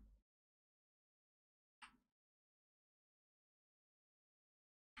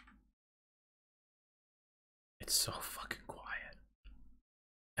 It's so fucking quiet.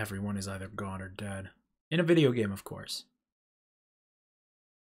 Everyone is either gone or dead. In a video game, of course.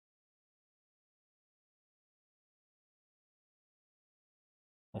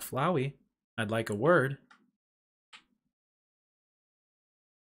 Well, Flowey, I'd like a word.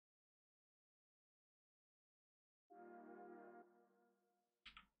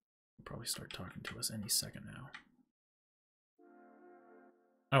 He'll probably start talking to us any second now.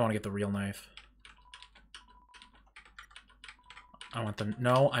 I want to get the real knife. I want the...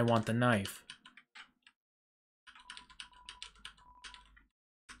 No, I want the knife.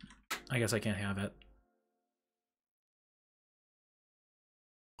 I guess I can't have it.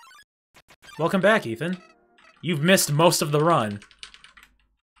 Welcome back, Ethan. You've missed most of the run.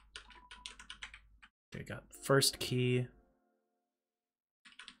 Okay, got first key.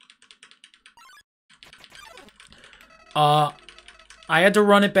 I had to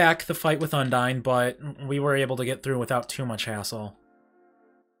run it back, the fight with Undyne, but we were able to get through without too much hassle.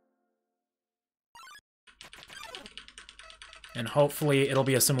 And hopefully it'll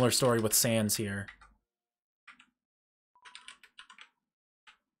be a similar story with Sans here.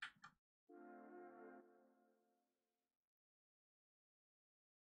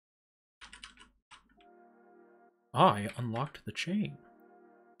 I unlocked the chain.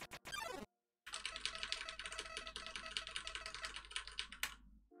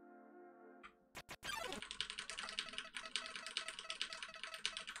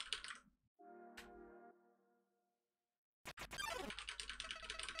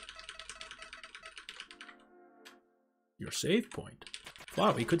 Your save point.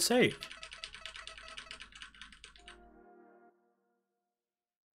 Wow, we could save.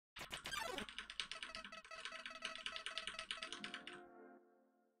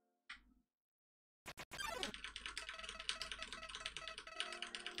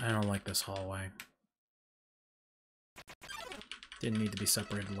 I don't like this hallway. Didn't need to be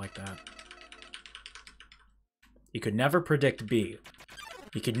separated like that. You could never predict B.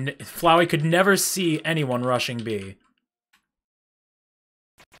 Flowey could never see anyone rushing B.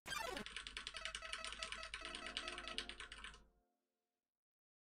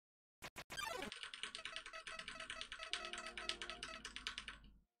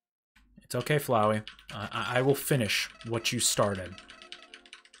 It's okay, Flowey. I will finish what you started.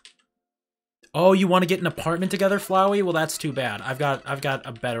 Oh, you want to get an apartment together, Flowey? Well, that's too bad. I've got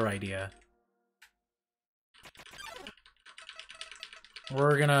a better idea.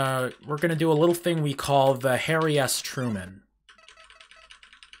 We're gonna do a little thing we call the Harry S. Truman.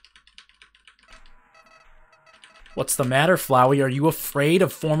 What's the matter, Flowey? Are you afraid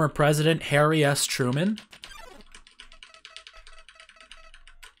of former President Harry S. Truman?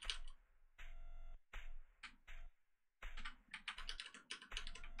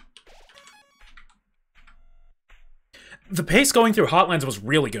 The pace going through Hotlands was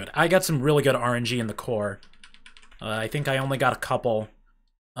really good. I got some really good RNG in the core. I think I only got a couple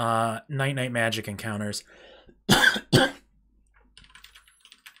Night Magic encounters. Yeah,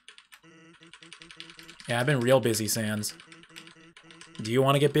 I've been real busy, Sans. Do you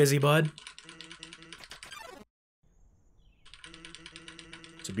want to get busy, bud?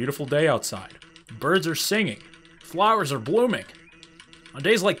 It's a beautiful day outside. Birds are singing. Flowers are blooming. On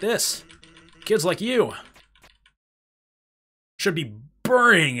days like this, kids like you should be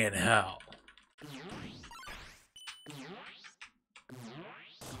burning in hell.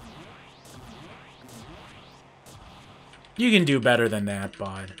 You can do better than that,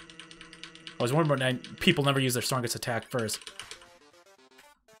 bud. I was wondering why people never use their strongest attack first.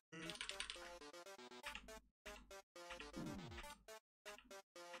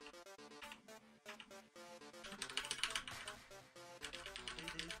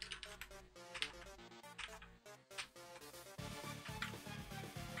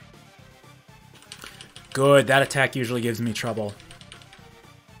 Good, that attack usually gives me trouble.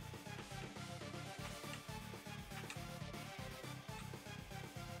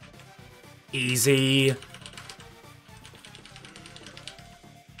 Easy.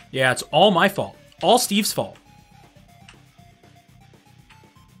 Yeah, it's all my fault. All Steve's fault.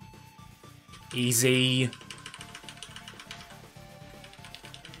 Easy.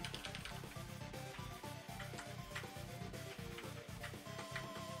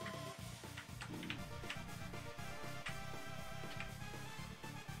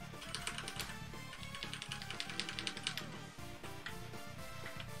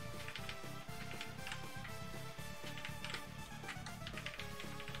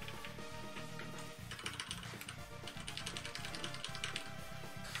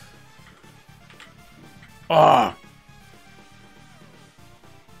 Ah.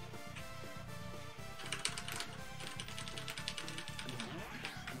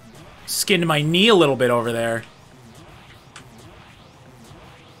 Skinned my knee a little bit over there.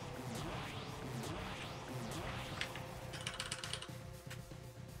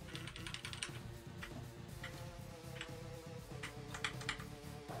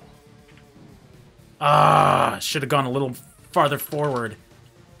 Ah, should have gone a little farther forward.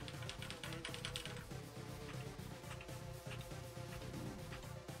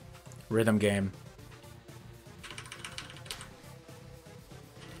 Rhythm game.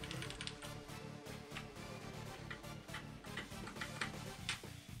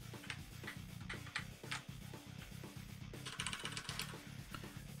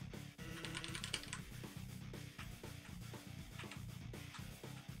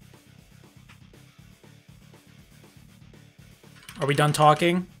 Are we done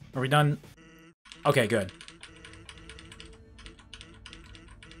talking? Are we done? Okay, good.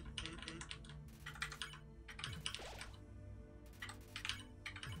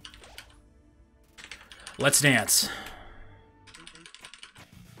 Let's dance.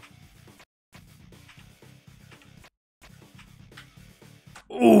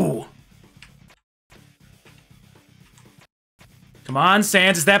 Ooh. Come on,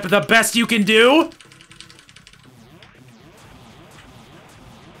 Sans, is that the best you can do?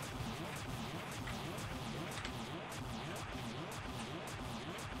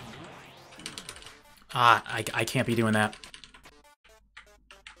 I can't be doing that.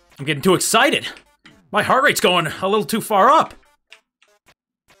 I'm getting too excited. My heart rate's going a little too far up.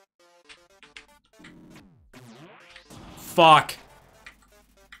 Fuck.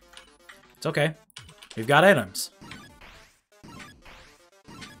 It's okay. We've got items.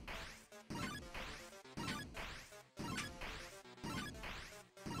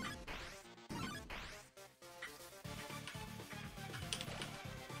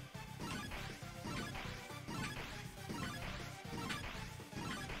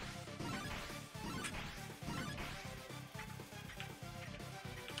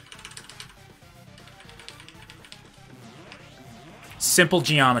 Simple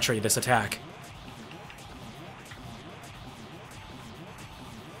geometry, this attack.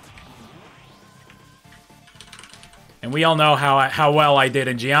 And we all know how well I did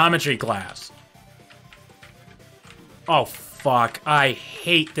in geometry class. Oh, fuck. I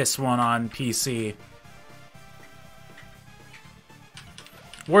hate this one on PC.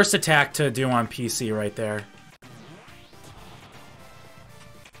 Worst attack to do on PC right there.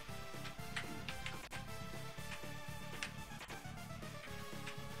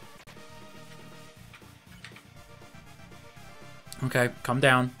 Okay, come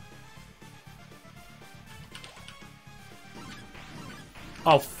down.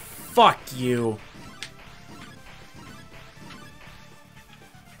 Oh, fuck you.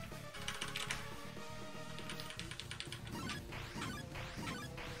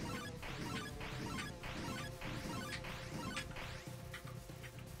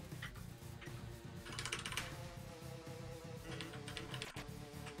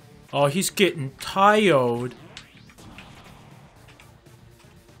 Oh, he's getting tired.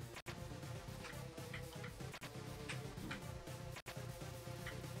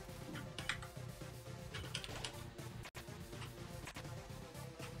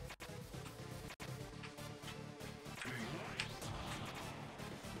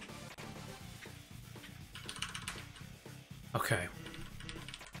 Okay.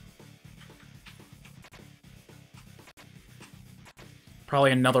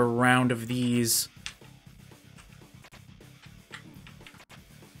 Probably another round of these.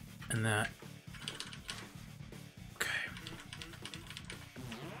 And that. Okay.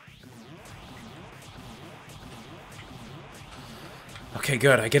 Okay,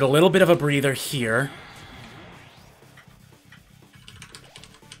 good. I get a little bit of a breather here.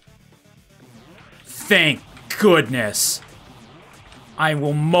 Thank goodness. I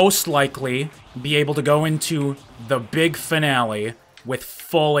will most likely be able to go into the big finale with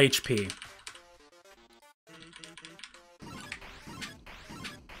full HP.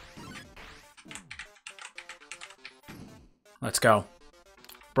 Let's go.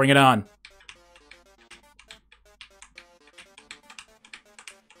 Bring it on.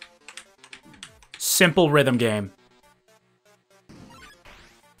 Simple rhythm game.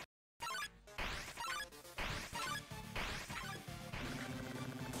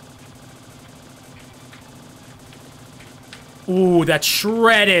 Ooh, that's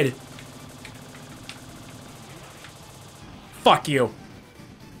shredded. Fuck you.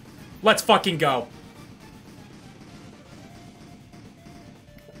 Let's fucking go.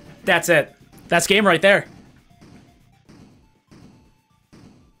 That's it. That's game right there.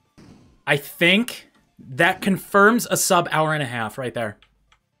 I think that confirms a sub hour and a half right there.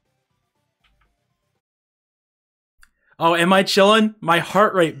 Oh, am I chilling? My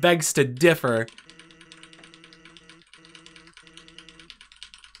heart rate begs to differ.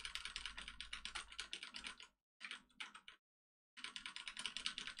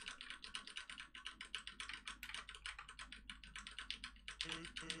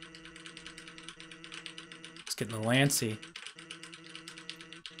 Getting the Lancy.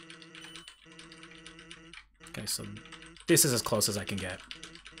 Okay, so this is as close as I can get.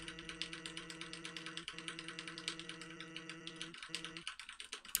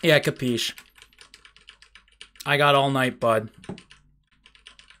 Yeah, capiche. I got all night, bud.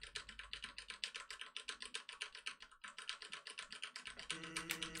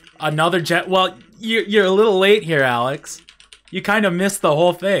 Another jet. Well, you're a little late here, Alex. You kind of missed the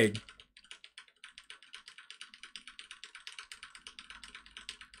whole thing.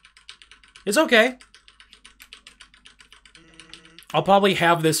 It's okay. I'll probably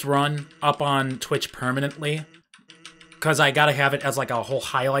have this run up on Twitch permanently, because I gotta have it as like a whole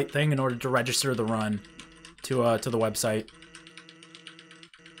highlight thing in order to register the run to the website.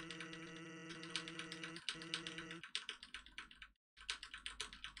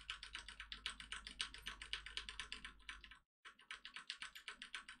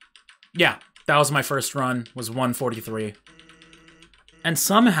 Yeah, that was my first run, was 143. And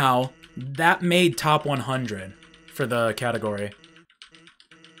somehow, That made top 100 for the category.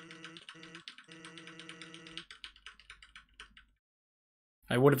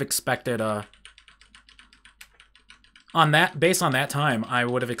 I would have expected, based on that time, I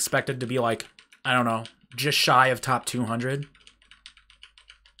would have expected to be like, I don't know, just shy of top 200.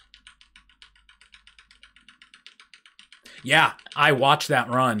 Yeah, I watched that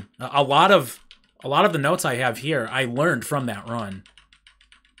run. A lot of the notes I have here, I learned from that run.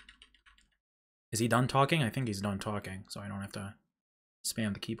 Is he done talking? I think he's done talking, so I don't have to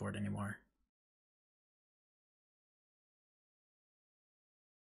spam the keyboard anymore.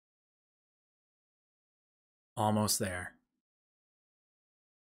 Almost there.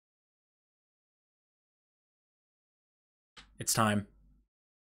 It's time.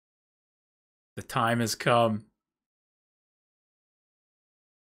 The time has come.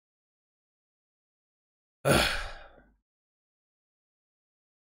 Ugh.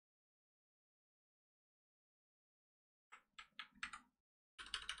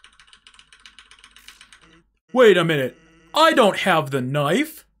 Wait a minute. I don't have the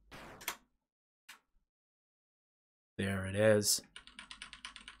knife. There it is.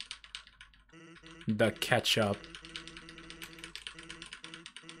 The ketchup.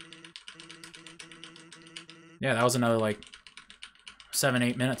 Yeah, that was another like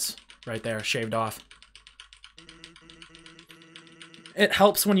 7-8 minutes right there, shaved off. It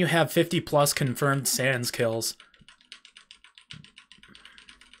helps when you have 50 plus confirmed Sans kills.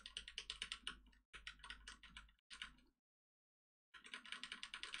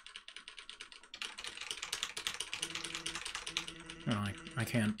 Oh,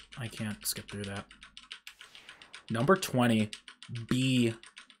 I can't skip through that. Number 20, B.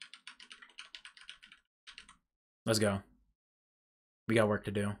 Let's go. We got work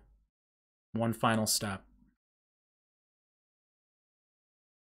to do. One final step.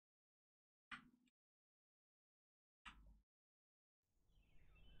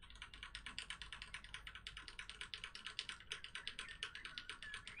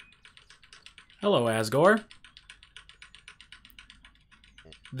 Hello, Asgore.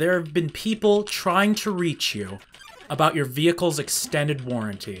 There have been people trying to reach you about your vehicle's extended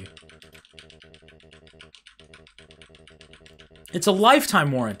warranty. It's a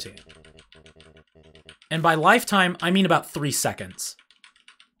lifetime warranty. And by lifetime, I mean about 3 seconds.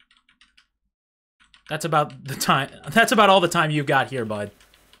 That's about the time. That's about all the time you've got here, bud.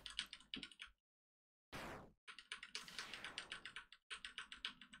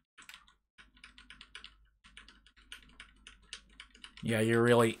 Yeah, you're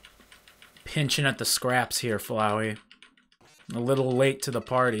really pinching at the scraps here, Flowey. A little late to the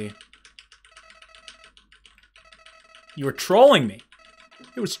party. You were trolling me.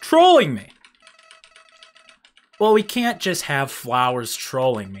 It was trolling me. Well, we can't just have Flowers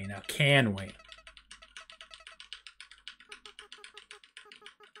trolling me now, can we?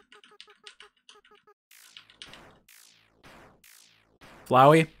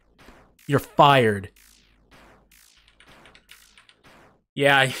 Flowey, you're fired.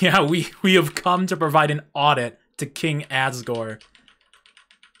 Yeah, we have come to provide an audit to King Asgore.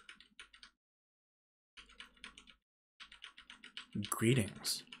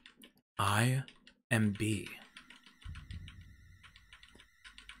 Greetings. I am B.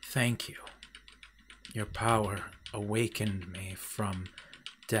 Thank you. Your power awakened me from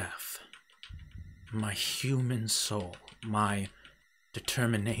death. My human soul, my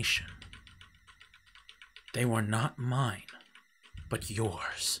determination. They were not mine, but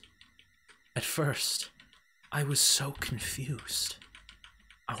yours. At first, I was so confused.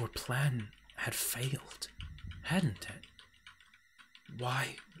 Our plan had failed, hadn't it?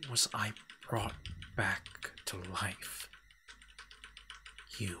 Why was I brought back to life?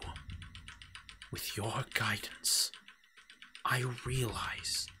 You, with your guidance, I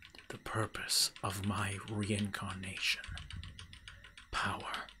realized the purpose of my reincarnation.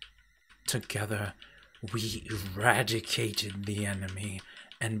 Power. Together, we eradicated the enemy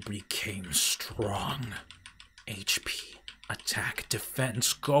and became strong. HP, attack,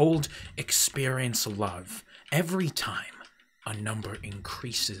 defense, gold, experience, love. Every time a number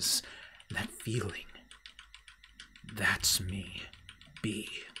increases, that feeling. That's me, B.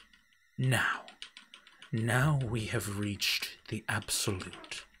 Now we have reached the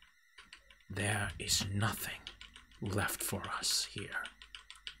absolute. There is nothing left for us here.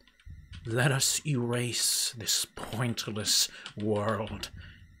 Let us erase this pointless world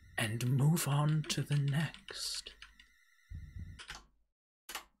and move on to the next.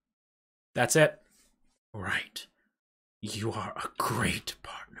 That's it. Right. You are a great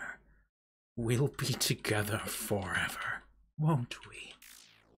partner. We'll be together forever, won't we?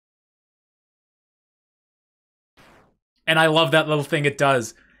 And I love that little thing it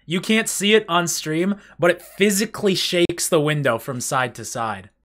does. You can't see it on stream, but it physically shakes the window from side to side.